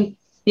 I mean,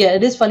 yeah,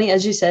 it is funny.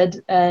 As you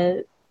said,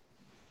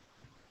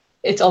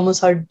 it's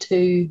almost hard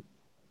to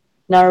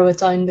narrow it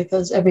down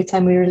because every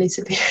time we release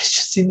a beer, it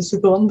just seems to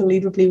go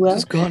unbelievably well.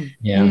 It's gone.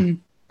 Yeah.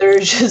 There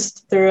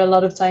are a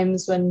lot of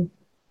times when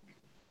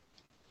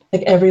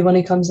like everyone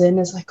who comes in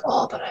is like,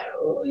 oh, but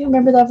you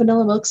remember that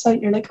vanilla milk stout?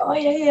 And you're like, oh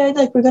yeah,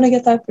 like we're gonna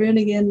get that brewing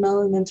again now.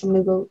 And then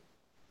somebody will go,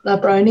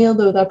 that brown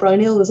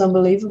ale was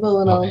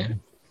unbelievable. And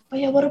oh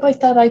yeah, what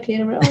about that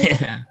IPA? And, like,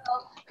 yeah.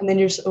 And then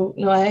you're so,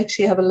 no, I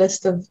actually have a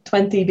list of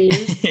 20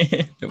 beers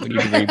that we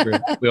need to rebrew.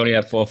 We only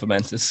have 4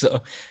 fermenters, so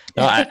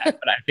no,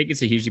 but I think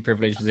it's a hugely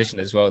privileged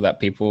position as well that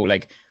people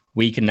like.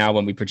 We can now,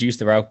 when we produce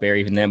the Rauch beer,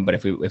 even then, but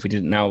if we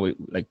didn't now,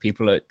 like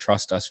people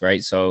trust us,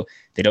 right? So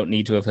they don't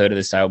need to have heard of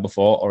the style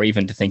before or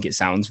even to think it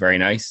sounds very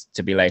nice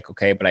to be like,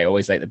 okay, but I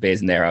always like the beers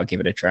in there. I'll give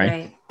it a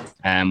try.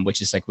 Right.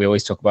 Which is like, we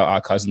always talk about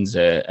our cousin's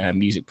a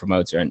music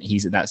promoter and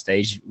he's at that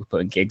stage, we're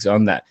putting gigs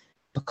on that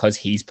because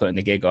he's putting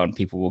the gig on,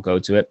 people will go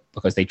to it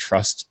because they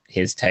trust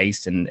his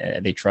taste and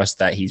they trust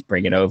that he's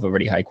bringing over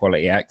really high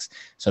quality acts.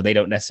 So they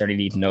don't necessarily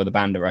need to know the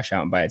band to rush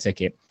out and buy a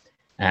ticket.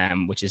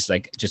 Which is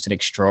like just an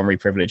extraordinary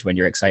privilege when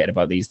you're excited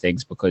about these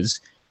things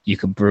because you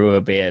can brew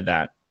a beer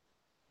that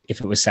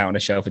if it was sat on a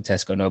shelf at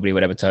Tesco, nobody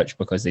would ever touch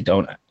because they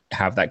don't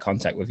have that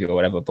contact with you or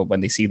whatever. But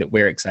when they see that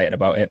we're excited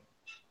about it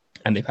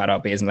and they've had our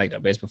beers and liked our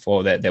beers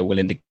before, they're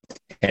willing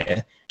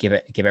to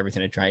give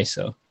everything a try.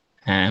 So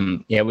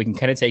yeah, we can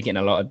kind of take it in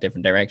a lot of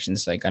different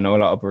directions. Like I know a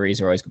lot of breweries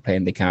are always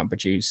complaining they can't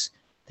produce.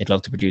 They'd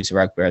love to produce a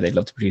Rauch beer. They'd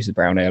love to produce a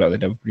brown ale or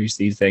they'd love to produce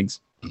these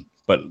things,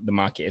 but the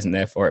market isn't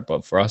there for it.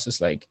 But for us,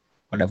 it's like,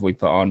 whatever we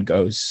put on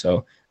goes.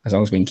 So as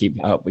long as we can keep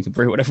it up, we can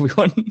brew whatever we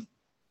want.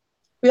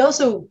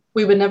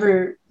 We would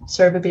never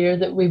serve a beer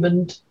that we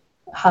wouldn't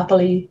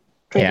happily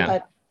drink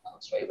by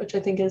ourselves, right? Which I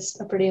think is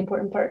a pretty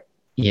important part.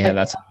 Yeah,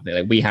 that's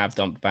like we have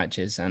dumped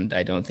batches, and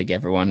I don't think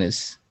everyone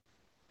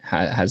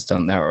has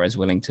done that or is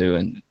willing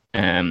to.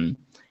 And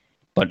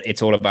but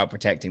it's all about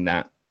protecting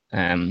that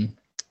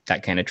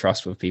that kind of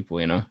trust with people.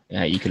 You know,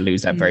 you can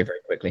lose that very, very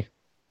quickly.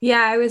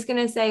 Yeah, I was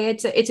gonna say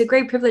it's a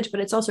great privilege, but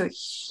it's also a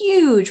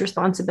huge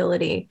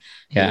responsibility.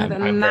 Yeah, you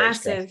have a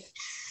massive,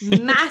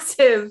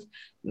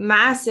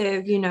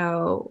 you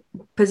know,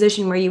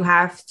 position where you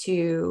have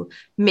to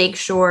make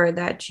sure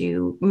that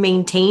you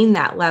maintain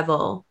that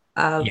level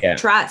of Yeah.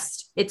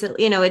 trust. It's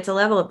it's a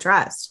level of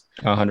trust.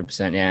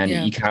 100%, yeah, and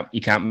Yeah.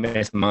 you can't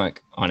miss the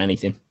mark on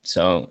anything.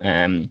 So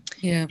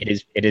Yeah.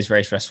 it is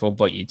very stressful,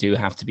 but you do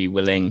have to be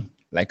willing.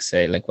 Like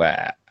say, like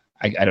where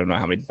I don't know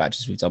how many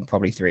batches we've done,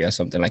 probably 3 or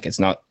something. Like it's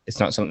not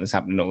something that's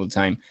happening all the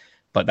time,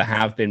 but there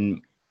have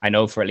been. I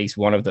know for at least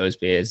one of those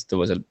beers, there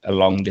was a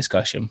long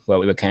discussion where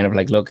we were kind of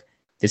like, look,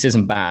 this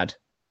isn't bad,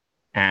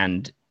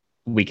 and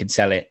we could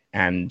sell it,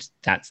 and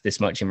that's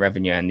this much in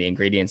revenue, and the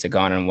ingredients are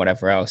gone, and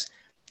whatever else,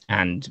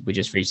 and we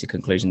just reached the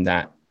conclusion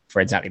that,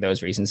 for exactly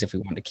those reasons, if we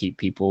want to keep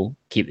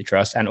the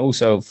trust, and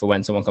also for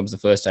when someone comes the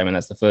first time and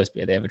that's the first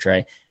beer they ever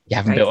try, you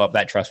haven't built up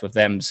that trust with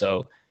them,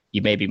 so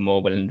you may be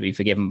more willing to be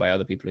forgiven by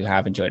other people who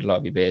have enjoyed a lot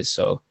of your beers.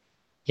 So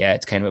yeah,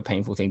 it's kind of a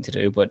painful thing to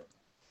do, but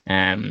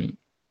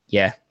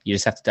yeah, you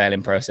just have to dial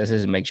in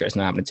processes and make sure it's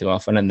not happening too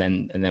often, and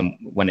then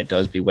when it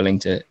does, be willing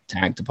to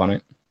act upon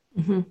it.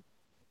 Mm-hmm.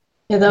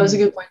 Yeah, that was a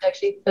good point,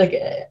 actually. Like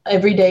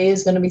every day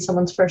is going to be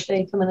someone's first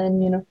day coming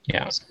in,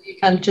 Yeah. So you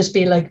can't just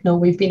be like, no,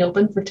 we've been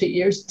open for 2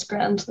 years. It's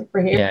grand. Like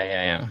we're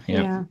here.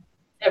 Yeah.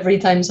 Every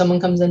time someone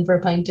comes in for a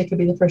pint, it could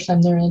be the first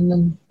time they're in.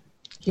 And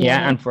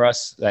and for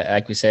us,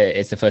 like we say,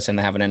 it's the first time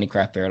they're having any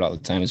craft beer a lot of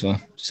the time as well.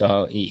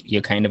 So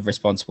you're kind of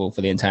responsible for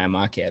the entire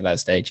market at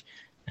that stage.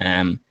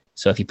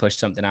 So if you push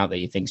something out that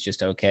you think's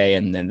just okay,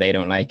 and then they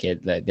don't like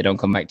it, they don't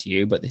come back to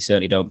you, but they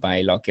certainly don't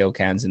buy Lock Gill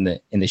cans in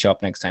the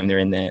shop next time they're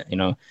in there.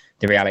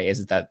 The reality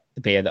is that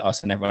the beer that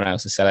us and everyone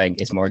else is selling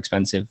is more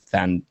expensive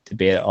than the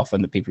beer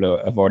often that people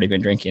have already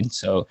been drinking.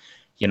 So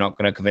you're not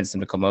going to convince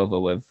them to come over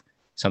with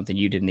something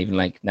you didn't even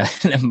like.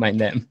 Never mind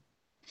them.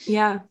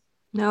 Yeah,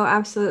 no,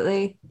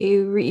 absolutely.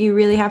 You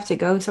really have to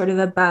go sort of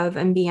above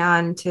and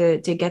beyond to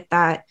get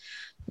that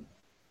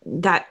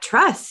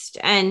trust,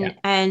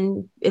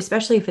 and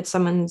especially if it's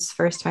someone's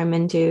first time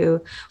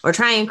into or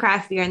trying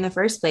craft beer in the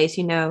first place,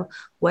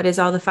 what is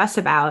all the fuss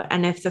about?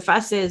 And if the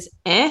fuss is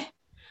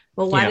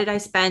well, why did I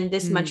spend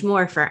this much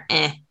more for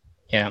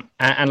Yeah,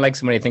 and like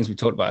so many things we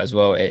talked about as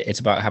well,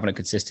 it's about having a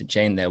consistent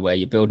chain there where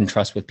you're building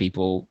trust with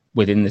people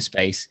within the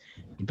space.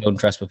 You're building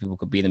trust where people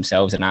could be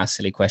themselves and ask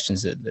silly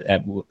questions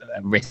that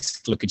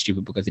risk looking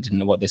stupid because they didn't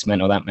know what this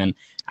meant or that meant.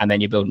 And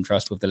then you're building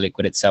trust with the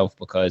liquid itself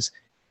because,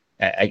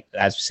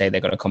 as we say,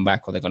 they're going to come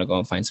back or they're going to go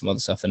and find some other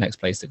stuff the next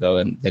place to go,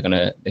 and they're going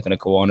to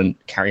go on and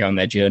carry on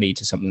their journey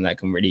to something that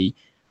can really,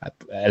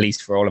 at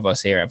least for all of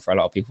us here and for a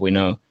lot of people we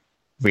know,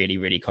 really,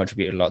 really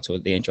contributed a lot to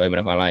the enjoyment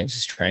of our lives,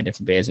 just trying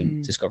different beers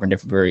and discovering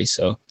different breweries.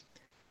 So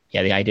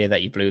yeah, the idea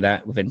that you blew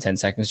that within 10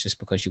 seconds just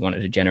because you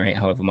wanted to generate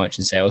however much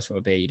in sales from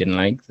a beer you didn't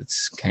like,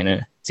 it's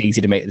easy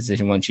to make the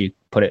decision once you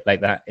put it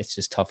like that. It's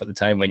just tough at the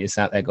time when you're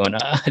sat there going,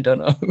 I don't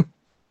know.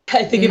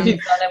 I think if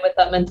you've gone in with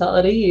that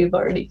mentality, you've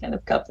already kind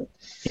of got it.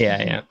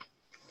 Yeah.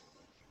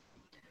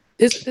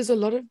 There's a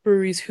lot of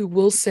breweries who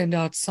will send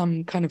out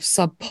some kind of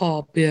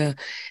subpar beer,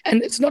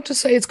 and it's not to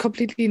say it's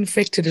completely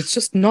infected. It's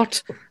just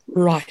not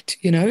right,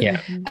 Yeah.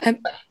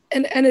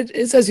 And it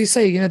is, as you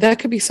say, that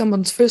could be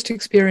someone's first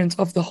experience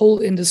of the whole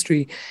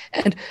industry.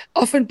 And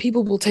often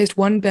people will taste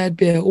one bad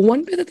beer or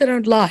one beer that they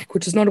don't like,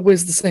 which is not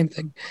always the same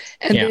thing.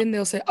 And then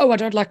they'll say, oh, I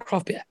don't like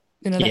craft beer.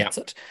 That's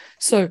it.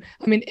 So,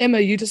 I mean, Emma,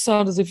 you just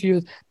sound as if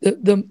you're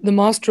the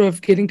master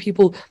of getting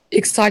people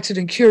excited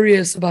and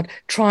curious about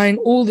trying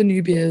all the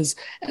new beers.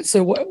 And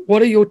so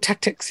what are your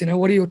tactics?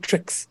 What are your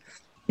tricks?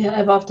 Yeah,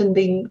 I've often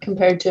been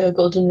compared to a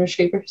golden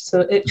retriever.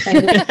 So it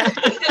kind of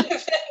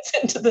fits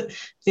into the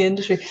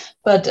industry.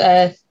 But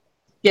I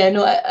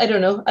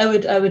don't know.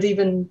 I would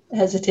even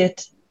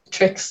hesitate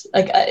tricks.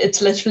 Like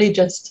it's literally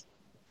just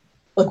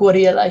like, what do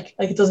you like?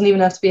 Like it doesn't even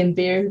have to be in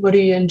beer. What do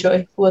you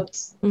enjoy? What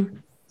do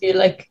you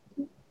like?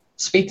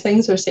 Sweet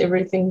things or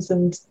savory things,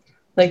 and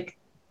like,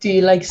 do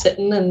you like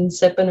sitting and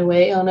sipping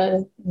away on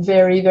a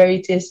very,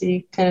 very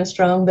tasty kind of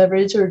strong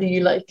beverage, or do you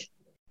like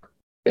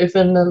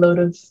open a load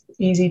of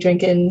easy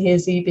drinking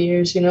hazy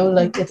beers?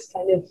 Like it's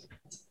kind of,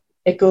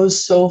 it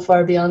goes so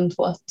far beyond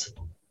what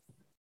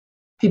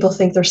people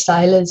think their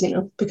style is,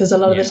 because a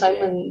lot of the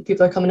time when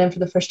people are coming in for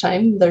the first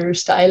time, their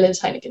style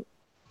is Heineken.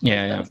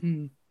 Yeah.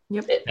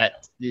 Yep.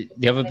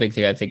 The other big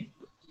thing I think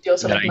You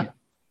also that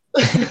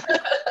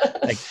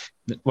like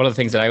one of the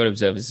things that I would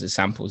observe is the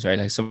samples, right?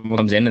 Like someone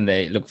comes in and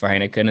they look for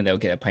Heineken and they'll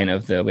get a pint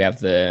of we have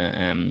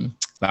the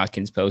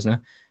Larkins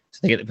Pilsner. So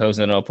they get the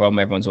Pilsner, no problem.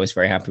 Everyone's always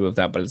very happy with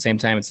that. But at the same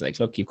time, it's like,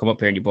 look, you come up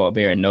here and you bought a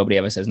beer and nobody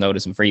ever says no to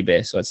some free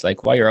beer. So it's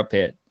like, while you're up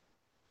here,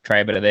 try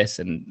a bit of this.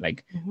 And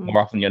like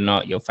more often than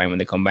not, you'll find when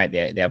they come back,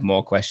 they have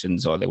more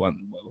questions or they want,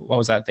 what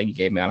was that thing you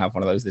gave me? I'll have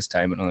one of those this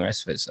time and all the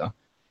rest of it. So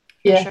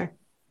yeah. Sure.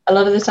 A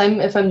lot of the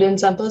time, if I'm doing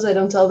samples, I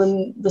don't tell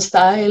them the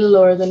style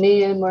or the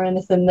name or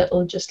anything. That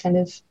will just kind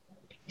of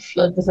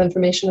flood with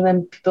information, and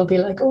then people be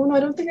like, oh no, I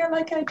don't think I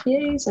like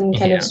IPAs, and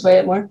kind of sway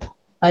it more.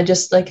 I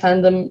just like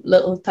hand them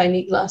little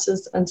tiny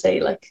glasses and say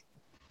like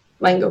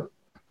mango.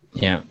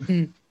 Yeah.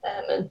 And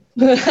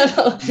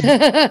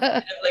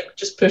like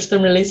just push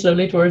them really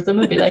slowly towards them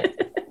and be like,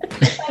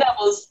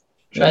 pineapples,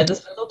 try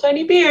this little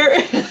tiny beer.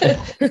 And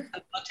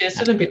they'll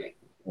taste it and be like,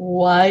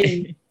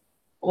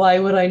 why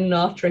would I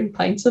not drink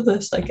pints of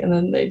this? Like, and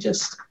then they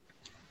just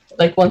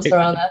like once they're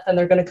on that, then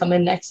they're going to come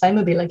in next time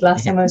and be like,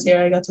 last time I was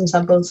here, I got some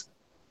samples,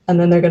 and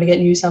then they're going to get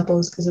new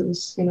samples because it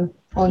was, you know,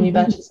 all new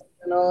batches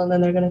and all, and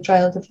then they're going to try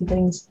out different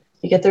things.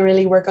 You get to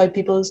really work out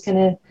people's kind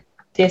of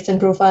tasting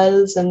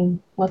profiles and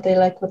what they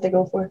like, what they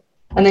go for.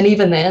 And then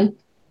even then,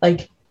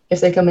 like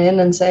if they come in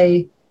and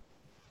say,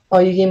 oh,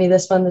 you gave me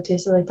this one that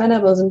tasted like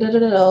pineapples and did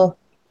it all,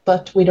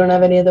 but we don't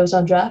have any of those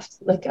on draft.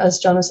 Like as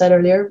John said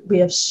earlier, we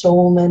have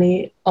so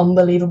many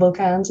unbelievable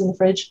cans in the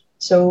fridge,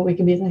 so we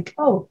can be like,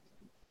 oh,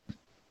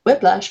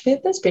 Whiplash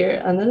made this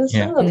beer and then it's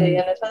lovely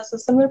and it has a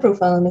similar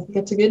profile and I think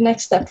it's a good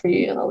next step for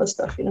you and all this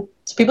stuff, you know.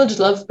 So people just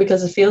love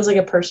because it feels like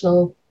a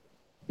personal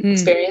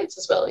experience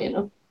as well, you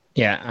know.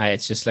 Yeah,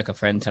 it's just like a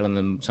friend telling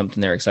them something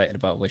they're excited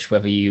about, which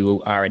whether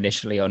you are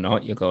initially or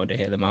not, you're going to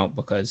hear them out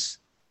because,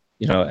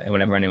 you know,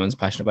 whenever anyone's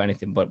passionate about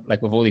anything. But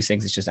like with all these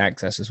things, it's just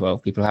access as well.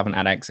 People haven't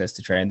had access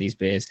to trying these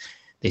beers.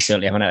 They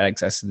certainly haven't had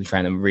access to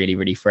trying them really,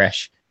 really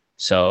fresh.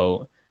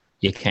 So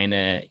you're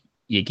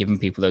giving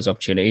people those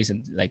opportunities.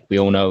 And like we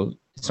all know,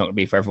 it's not going to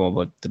be for everyone,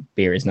 but the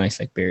beer is nice.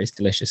 Like beer is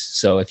delicious.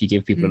 So if you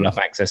give people enough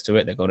access to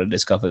it, they're going to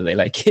discover that they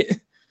like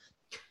it.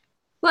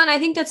 Well, and I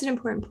think that's an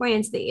important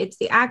point. It's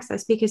the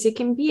access because it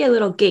can be a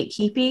little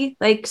gatekeepy.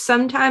 Like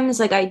sometimes,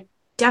 like I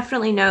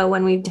definitely know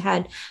when we've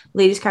had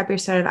Ladies Craft Beer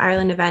Start of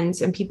Ireland events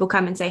and people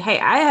come and say, hey,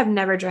 I have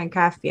never drank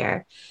craft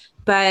beer,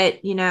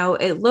 but, you know,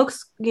 it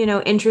looks, you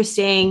know,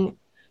 interesting.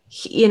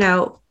 You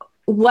know,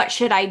 what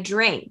should I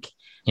drink?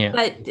 Yeah.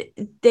 But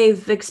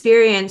they've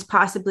experienced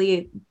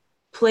possibly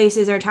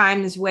places or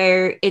times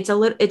where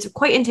it's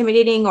quite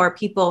intimidating or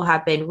people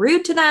have been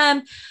rude to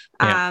them.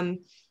 Yeah.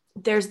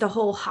 There's the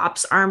whole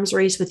hops arms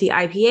race with the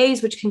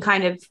IPAs, which can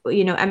kind of,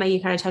 you know, Emma,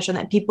 you kind of touched on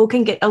that. People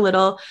can get a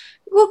little,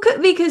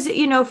 because,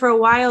 you know, for a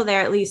while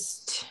there, at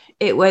least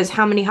it was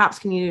how many hops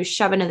can you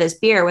shove into this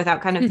beer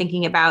without kind of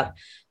thinking about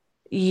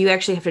you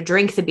actually have to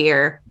drink the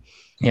beer.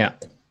 Yeah.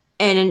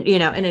 And, you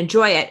know, and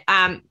enjoy it.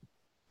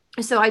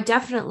 So I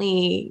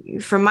definitely,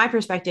 from my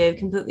perspective,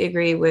 completely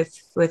agree with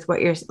what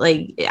you're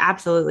like.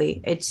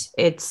 Absolutely.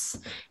 It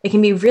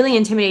can be really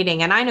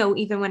intimidating. And I know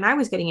even when I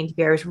was getting into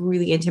beer, I was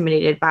really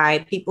intimidated by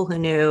people who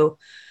knew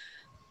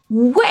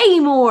way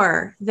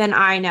more than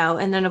I know.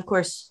 And then of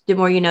course, the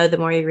more you know, the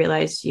more you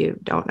realize you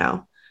don't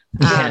know.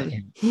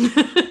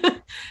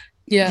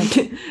 Yeah.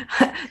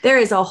 There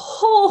is a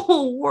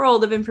whole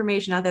world of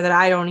information out there that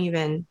I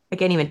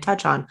can't even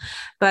touch on.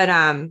 But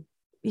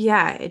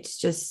yeah, it's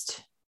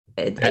just,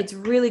 it's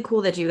really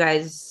cool that you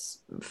guys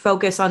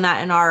focus on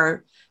that and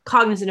are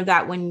cognizant of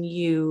that when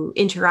you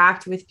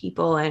interact with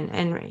people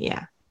and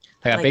yeah.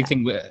 Like a big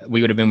thing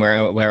we would have been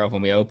aware of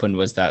when we opened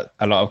was that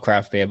a lot of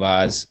craft beer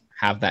bars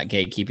have that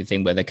gatekeeping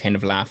thing where they're kind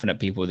of laughing at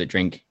people that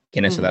drink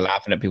Guinness or they're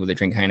laughing at people that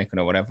drink Heineken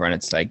or whatever. And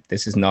it's like,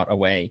 this is not a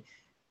way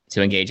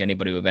to engage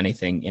anybody with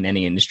anything in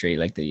any industry.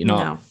 Like that, you're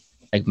not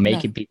like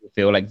making people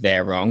feel like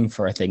they're wrong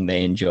for a thing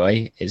they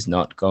enjoy is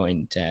not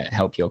going to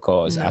help your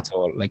cause at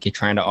all. Like you're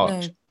trying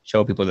to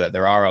show people that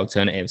there are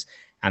alternatives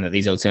and that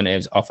these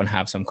alternatives often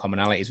have some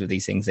commonalities with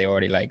these things they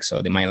already like.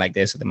 So they might like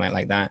this or they might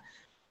like that,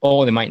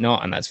 or they might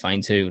not. And that's fine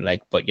too.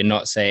 Like, but you're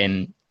not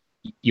saying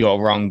you're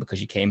wrong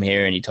because you came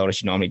here and you told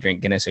us you normally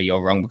drink Guinness, or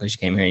you're wrong because you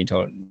came here and you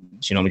told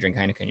us you normally drink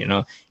Heineken. You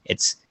know,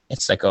 it's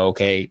like,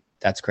 okay,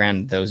 that's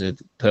grand. Those are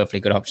perfectly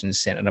good options.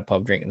 Sitting in a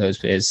pub drinking those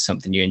beers,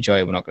 something you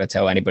enjoy. We're not going to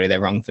tell anybody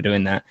they're wrong for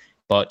doing that,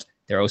 but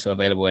they're also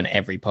available in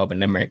every pub in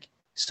Limerick.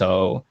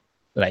 So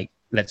like,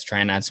 let's try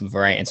and add some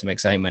variety and some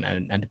excitement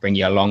and to bring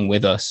you along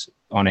with us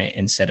on it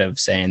instead of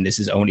saying this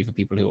is only for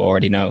people who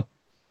already know.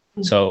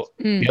 So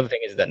the other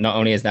thing is that not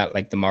only is that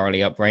like the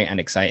morally upright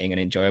and exciting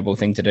and enjoyable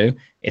thing to do,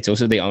 it's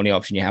also the only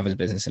option you have as a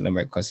business in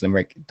Limerick, because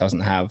Limerick doesn't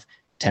have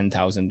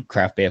 10,000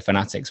 craft beer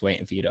fanatics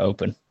waiting for you to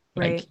open.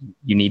 Right. Like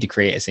you need to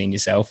create a scene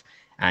yourself,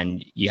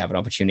 and you have an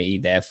opportunity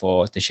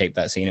therefore to shape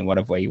that scene in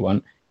whatever way you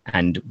want.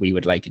 And we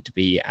would like it to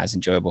be as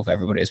enjoyable for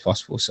everybody as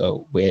possible.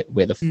 So we're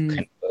the kind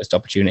of first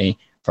opportunity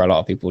for a lot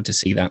of people to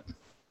see that.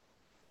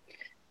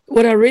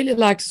 What I really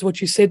liked is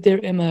what you said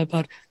there, Emma,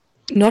 about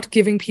not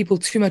giving people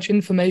too much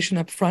information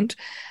up front.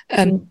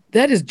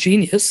 That is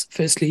genius,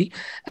 firstly.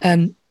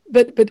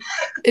 But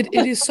it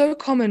is so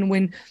common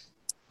when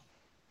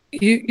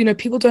you know,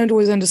 people don't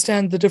always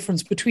understand the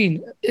difference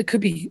between, it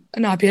could be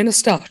an IPA and a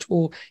stout,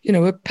 or, you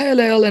know, a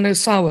pale ale and a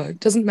sour. It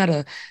doesn't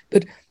matter.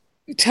 But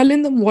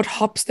telling them what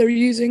hops they're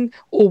using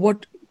or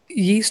what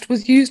yeast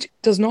was used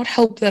does not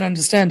help that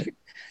understanding.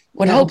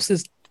 What helps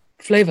is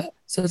flavor.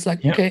 So it's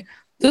like, okay,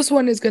 this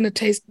one is going to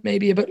taste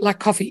maybe a bit like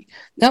coffee.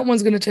 That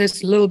one's going to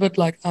taste a little bit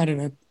like, I don't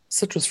know,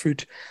 citrus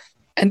fruit.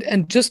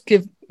 And just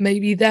give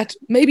maybe that,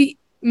 maybe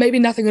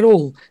nothing at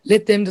all.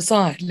 Let them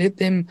decide. Let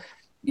them,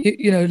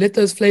 you know, let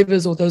those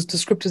flavors or those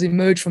descriptors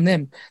emerge from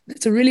them.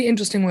 It's a really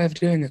interesting way of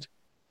doing it.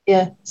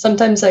 Yeah,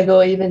 sometimes I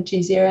go even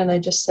cheesier and I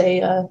just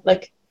say,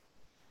 like,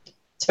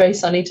 it's very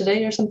sunny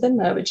today or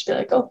something. I would just be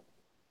like, oh,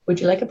 would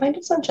you like a pint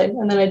of sunshine?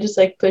 And then I just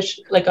like push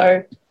like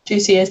our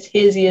juiciest,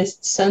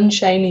 haziest,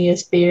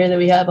 sunshiniest beer that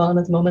we have on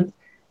at the moment.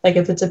 Like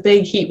if it's a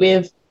big heat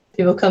wave,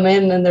 people come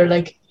in and they're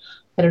like,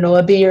 I don't know,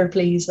 a beer,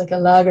 please, like a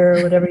lager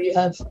or whatever you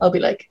have. I'll be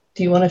like,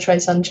 do you want to try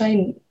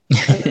sunshine?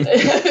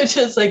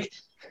 Just like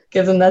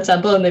give them that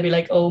sample and they'd be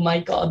like, oh my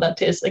God, that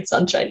tastes like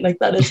sunshine. Like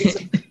that is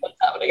exactly what's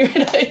happening right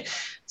now.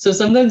 So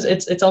sometimes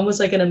it's almost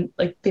like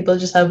like people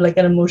just have like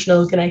an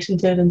emotional connection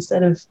to it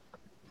instead of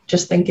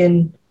just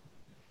thinking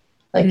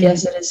like,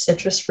 yes, it is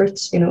citrus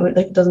fruits,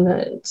 like it doesn't,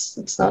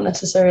 it's not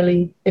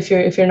necessarily, if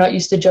you're not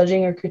used to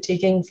judging or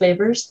critiquing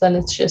flavors, then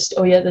it's just,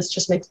 oh yeah, this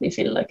just makes me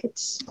feel like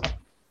it's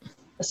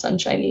a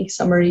sunshiny,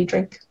 summery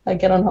drink I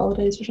get on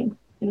holidays or something,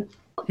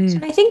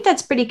 And I think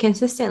that's pretty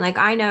consistent. Like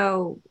I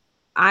know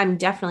I'm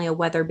definitely a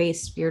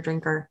weather-based beer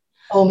drinker.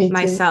 Oh, me too.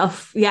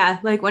 Myself. Yeah.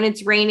 Like when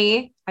it's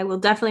rainy, I will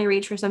definitely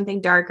reach for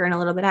something darker and a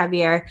little bit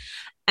heavier.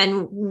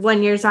 And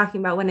when you're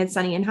talking about when it's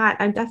sunny and hot,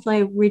 I'm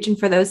definitely reaching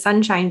for those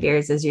sunshine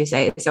beers, as you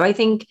say. So I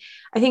think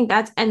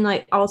that's, and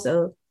like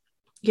also,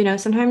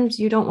 sometimes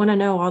you don't want to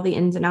know all the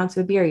ins and outs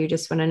of beer. You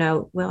just want to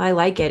know, well, I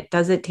like it.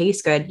 Does it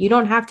taste good? You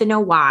don't have to know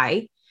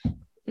why.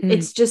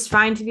 It's just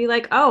fine to be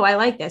like, oh, I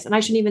like this. And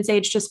I shouldn't even say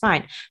it's just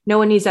fine. No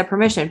one needs that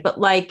permission. But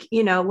like,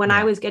 when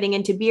I was getting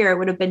into beer, it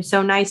would have been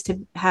so nice to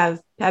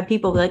have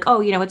people be like,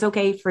 oh, it's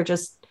okay for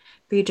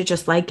you to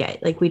just like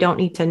it. Like we don't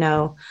need to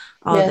know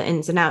all the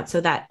ins and outs.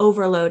 So that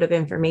overload of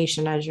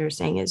information, as you're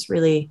saying, is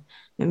really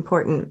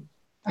important.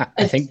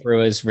 I think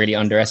brewers really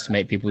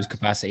underestimate people's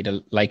capacity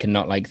to like and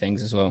not like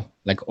things as well.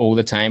 Like all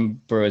the time,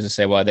 brewers will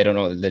say, well, they don't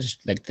know, they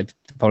just like the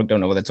product don't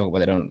know what they're talking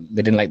about.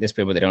 They didn't like this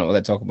beer, but they don't know what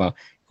they're talking about.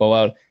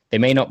 Well, they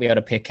may not be able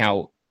to pick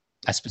out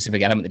a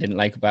specific element they didn't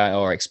like about it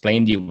or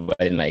explain to you what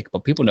they didn't like,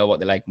 but people know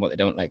what they like and what they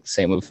don't like.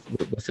 Same with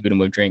food and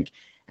with drink.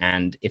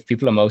 And if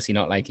people are mostly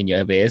not liking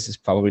your beers, it's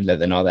probably that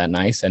they're not that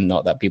nice and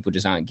not that people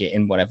just aren't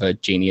getting whatever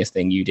genius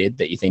thing you did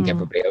that you think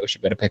everybody else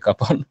should better pick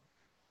up on.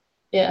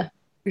 Yeah.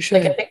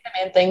 Like I think the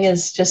main thing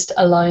is just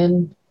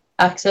allowing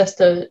access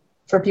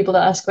for people to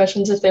ask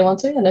questions if they want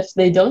to. And if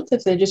they don't,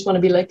 if they just want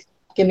to be like,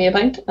 give me a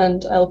pint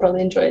and I'll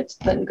probably enjoy it,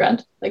 then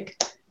grand. Like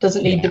it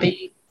doesn't need to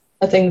be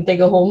a thing that they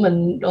go home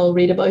and all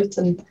read about,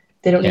 and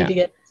they don't need to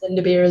get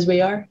into beer as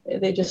we are. If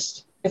they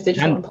just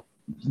want to.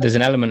 There's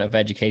an element of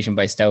education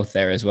by stealth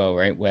there as well,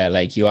 right? Where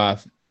like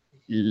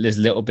there's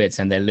little bits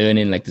and they're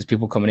learning, like there's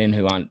people coming in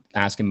who aren't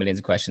asking millions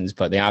of questions,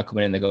 but they are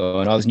coming in, they go,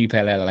 oh, there's a new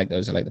pale ale, I like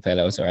those, I like the pale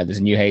ales, or there's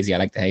a new hazy, I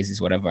like the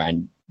hazies, whatever.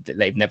 And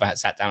they've never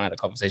sat down and had a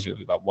conversation with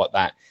you about what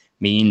that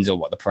means or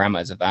what the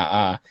parameters of that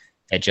are.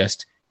 They're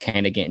just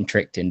kind of getting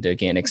tricked into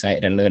getting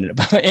excited and learning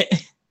about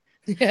it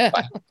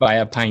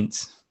via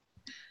pints.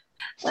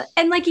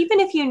 And like, even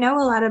if you know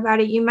a lot about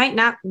it, you might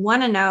not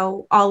want to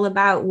know all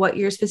about what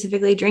you're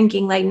specifically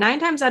drinking. Like 9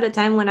 times out of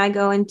 10, when I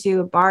go into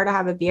a bar to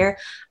have a beer,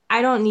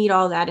 I don't need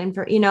all that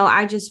info.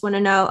 I just want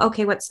to know,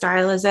 okay, what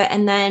style is it?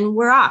 And then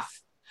we're off.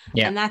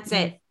 Yeah. And that's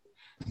it.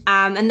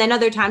 And then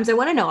other times I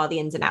want to know all the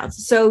ins and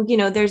outs. So,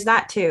 there's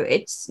that too.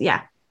 It's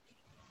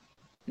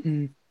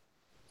It's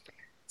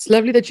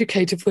lovely that you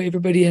cater for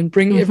everybody and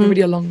bring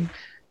everybody along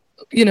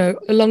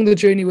the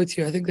journey with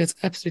you. I think that's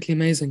absolutely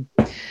amazing.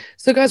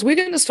 So guys, we're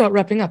going to start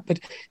wrapping up,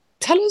 but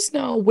tell us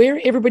now where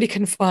everybody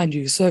can find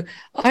you. So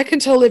I can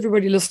tell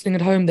everybody listening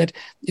at home that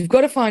you've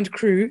got to find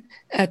Crew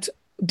at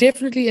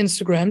definitely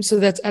Instagram. So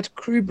that's at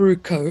Crew Brew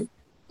Co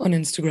on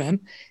Instagram.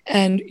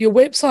 And your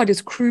website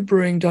is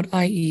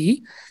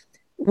crewbrewing.ie.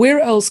 Where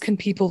else can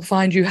people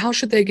find you? How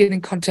should they get in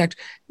contact?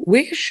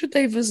 Where should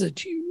they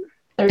visit you?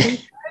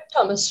 35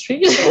 Thomas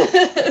Street.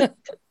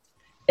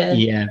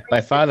 Yeah,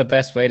 by far the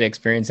best way to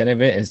experience any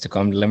of it is to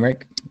come to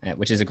Limerick,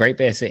 which is a great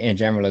base city in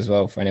general as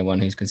well for anyone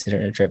who's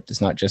considering a trip.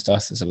 It's not just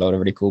us, there's a lot of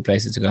really cool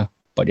places to go.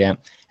 But yeah,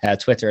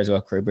 Twitter as well,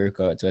 Crew Brew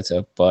Co at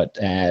Twitter. But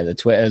the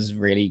Twitter is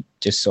really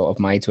just sort of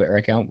my Twitter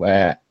account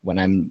where when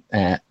I'm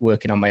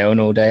working on my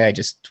own all day, I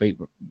just tweet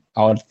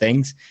odd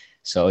things.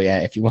 So yeah,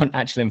 if you want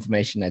actual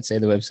information, I'd say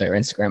the website or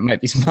Instagram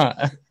might be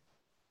smarter.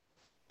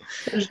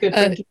 That's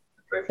good.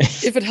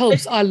 If it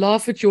helps, I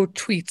laugh at your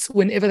tweets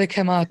whenever they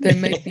come out.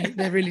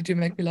 They really do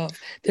make me laugh.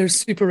 They're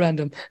super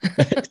random.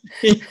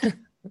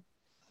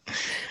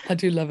 I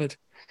do love it.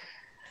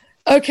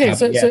 Okay,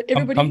 so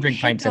everybody come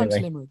drink pints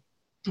anyway.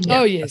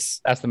 Oh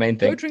yes, that's the main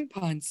thing. Go drink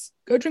pints.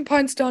 Go drink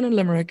pints down in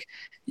Limerick.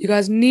 You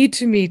guys need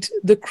to meet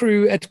the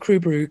crew at Crew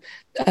Brew.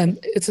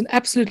 It's an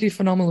absolutely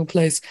phenomenal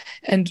place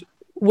and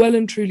well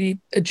and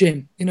truly a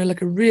gem.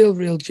 Like a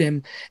real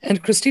gem.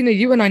 And Christina,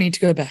 you and I need to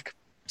go back.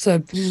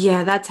 So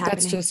yeah, that's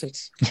happening. That's just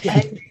it.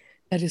 Yeah,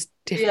 that is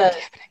definitely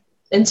happening.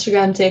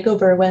 Instagram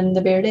takeover when the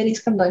beer ladies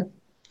come down.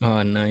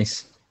 Oh,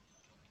 nice.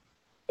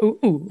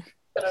 Ooh.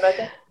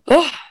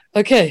 Oh,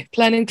 okay.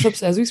 Planning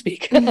trips as we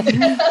speak.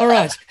 All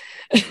right.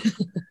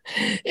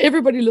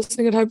 Everybody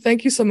listening at home,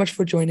 thank you so much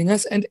for joining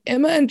us. And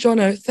Emma and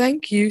Jono,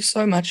 thank you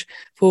so much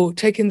for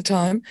taking the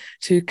time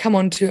to come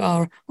onto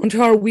our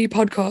wee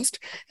podcast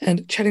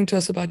and chatting to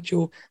us about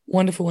your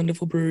wonderful,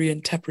 wonderful brewery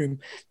and tap room.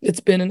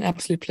 It's been an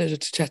absolute pleasure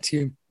to chat to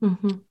you.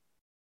 Mm-hmm.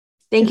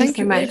 Thank you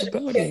so much.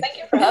 Thank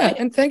you for having me.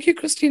 And thank you,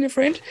 Christina,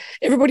 friend.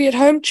 Everybody at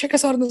home, check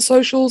us out on the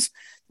socials.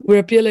 We're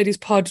at Beer Ladies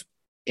Pod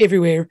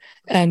everywhere,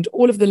 and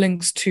all of the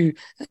links to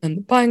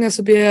buying us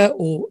a beer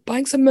or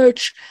buying some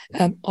merch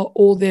are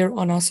all there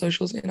on our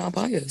socials in our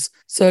bios.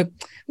 So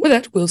with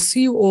that, we'll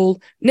see you all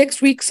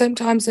next week, same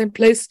time, same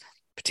place.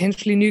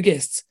 potentially new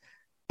guests.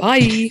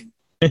 Bye.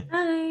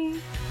 Bye.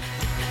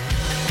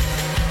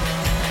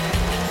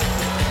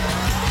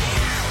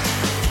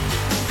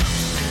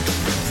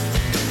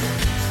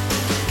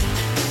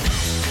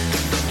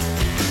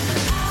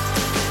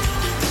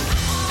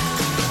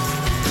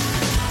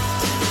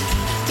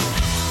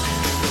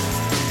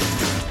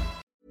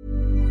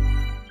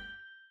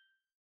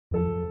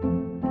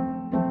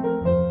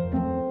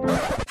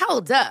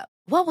 Hold up.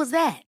 What was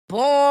that?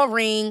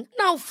 Boring.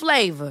 No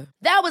flavor.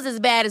 That was as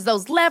bad as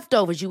those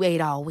leftovers you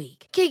ate all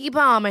week. Keke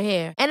Palmer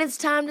here, and it's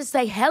time to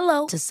say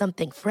hello to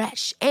something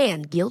fresh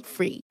and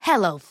guilt-free.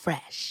 Hello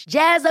Fresh.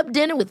 Jazz up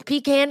dinner with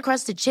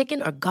pecan-crusted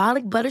chicken or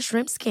garlic butter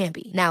shrimp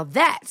scampi. Now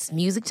that's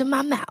music to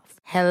my mouth.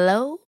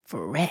 Hello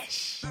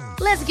Fresh.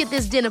 Let's get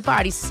this dinner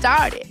party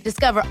started.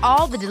 Discover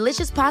all the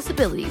delicious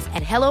possibilities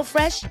at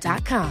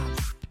hellofresh.com.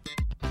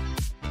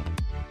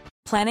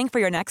 Planning for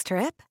your next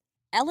trip?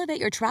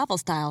 Elevate your travel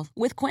style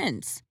with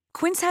Quince.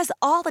 Quince has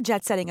all the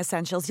jet-setting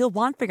essentials you'll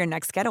want for your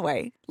next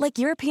getaway, like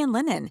European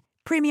linen,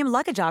 premium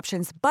luggage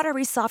options,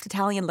 buttery soft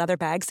Italian leather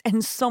bags,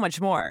 and so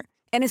much more.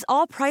 And is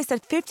all priced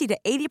at 50 to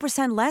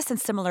 80% less than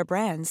similar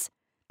brands.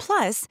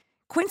 Plus,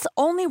 Quince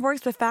only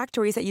works with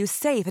factories that use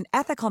safe and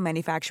ethical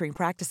manufacturing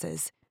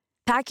practices.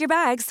 Pack your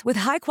bags with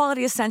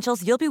high-quality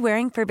essentials you'll be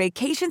wearing for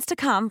vacations to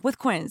come with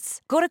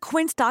Quince. Go to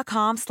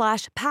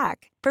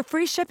quince.com/pack for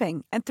free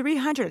shipping and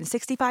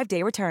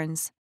 365-day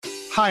returns.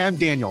 Hi, I'm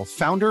Daniel,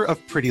 founder of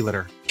Pretty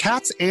Litter.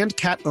 Cats and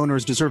cat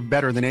owners deserve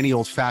better than any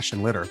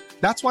old-fashioned litter.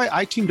 That's why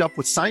I teamed up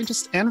with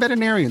scientists and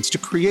veterinarians to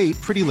create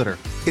Pretty Litter.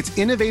 Its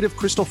innovative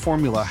crystal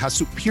formula has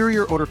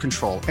superior odor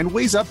control and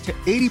weighs up to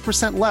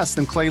 80% less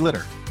than clay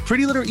litter.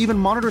 Pretty Litter even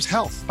monitors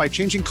health by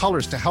changing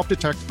colors to help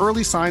detect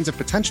early signs of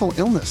potential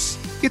illness.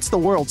 It's the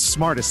world's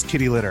smartest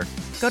kitty litter.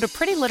 Go to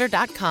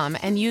prettylitter.com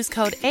and use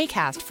code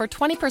ACAST for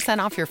 20%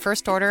 off your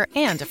first order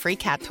and a free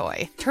cat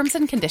toy. Terms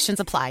and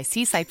conditions apply.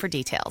 See site for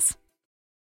details.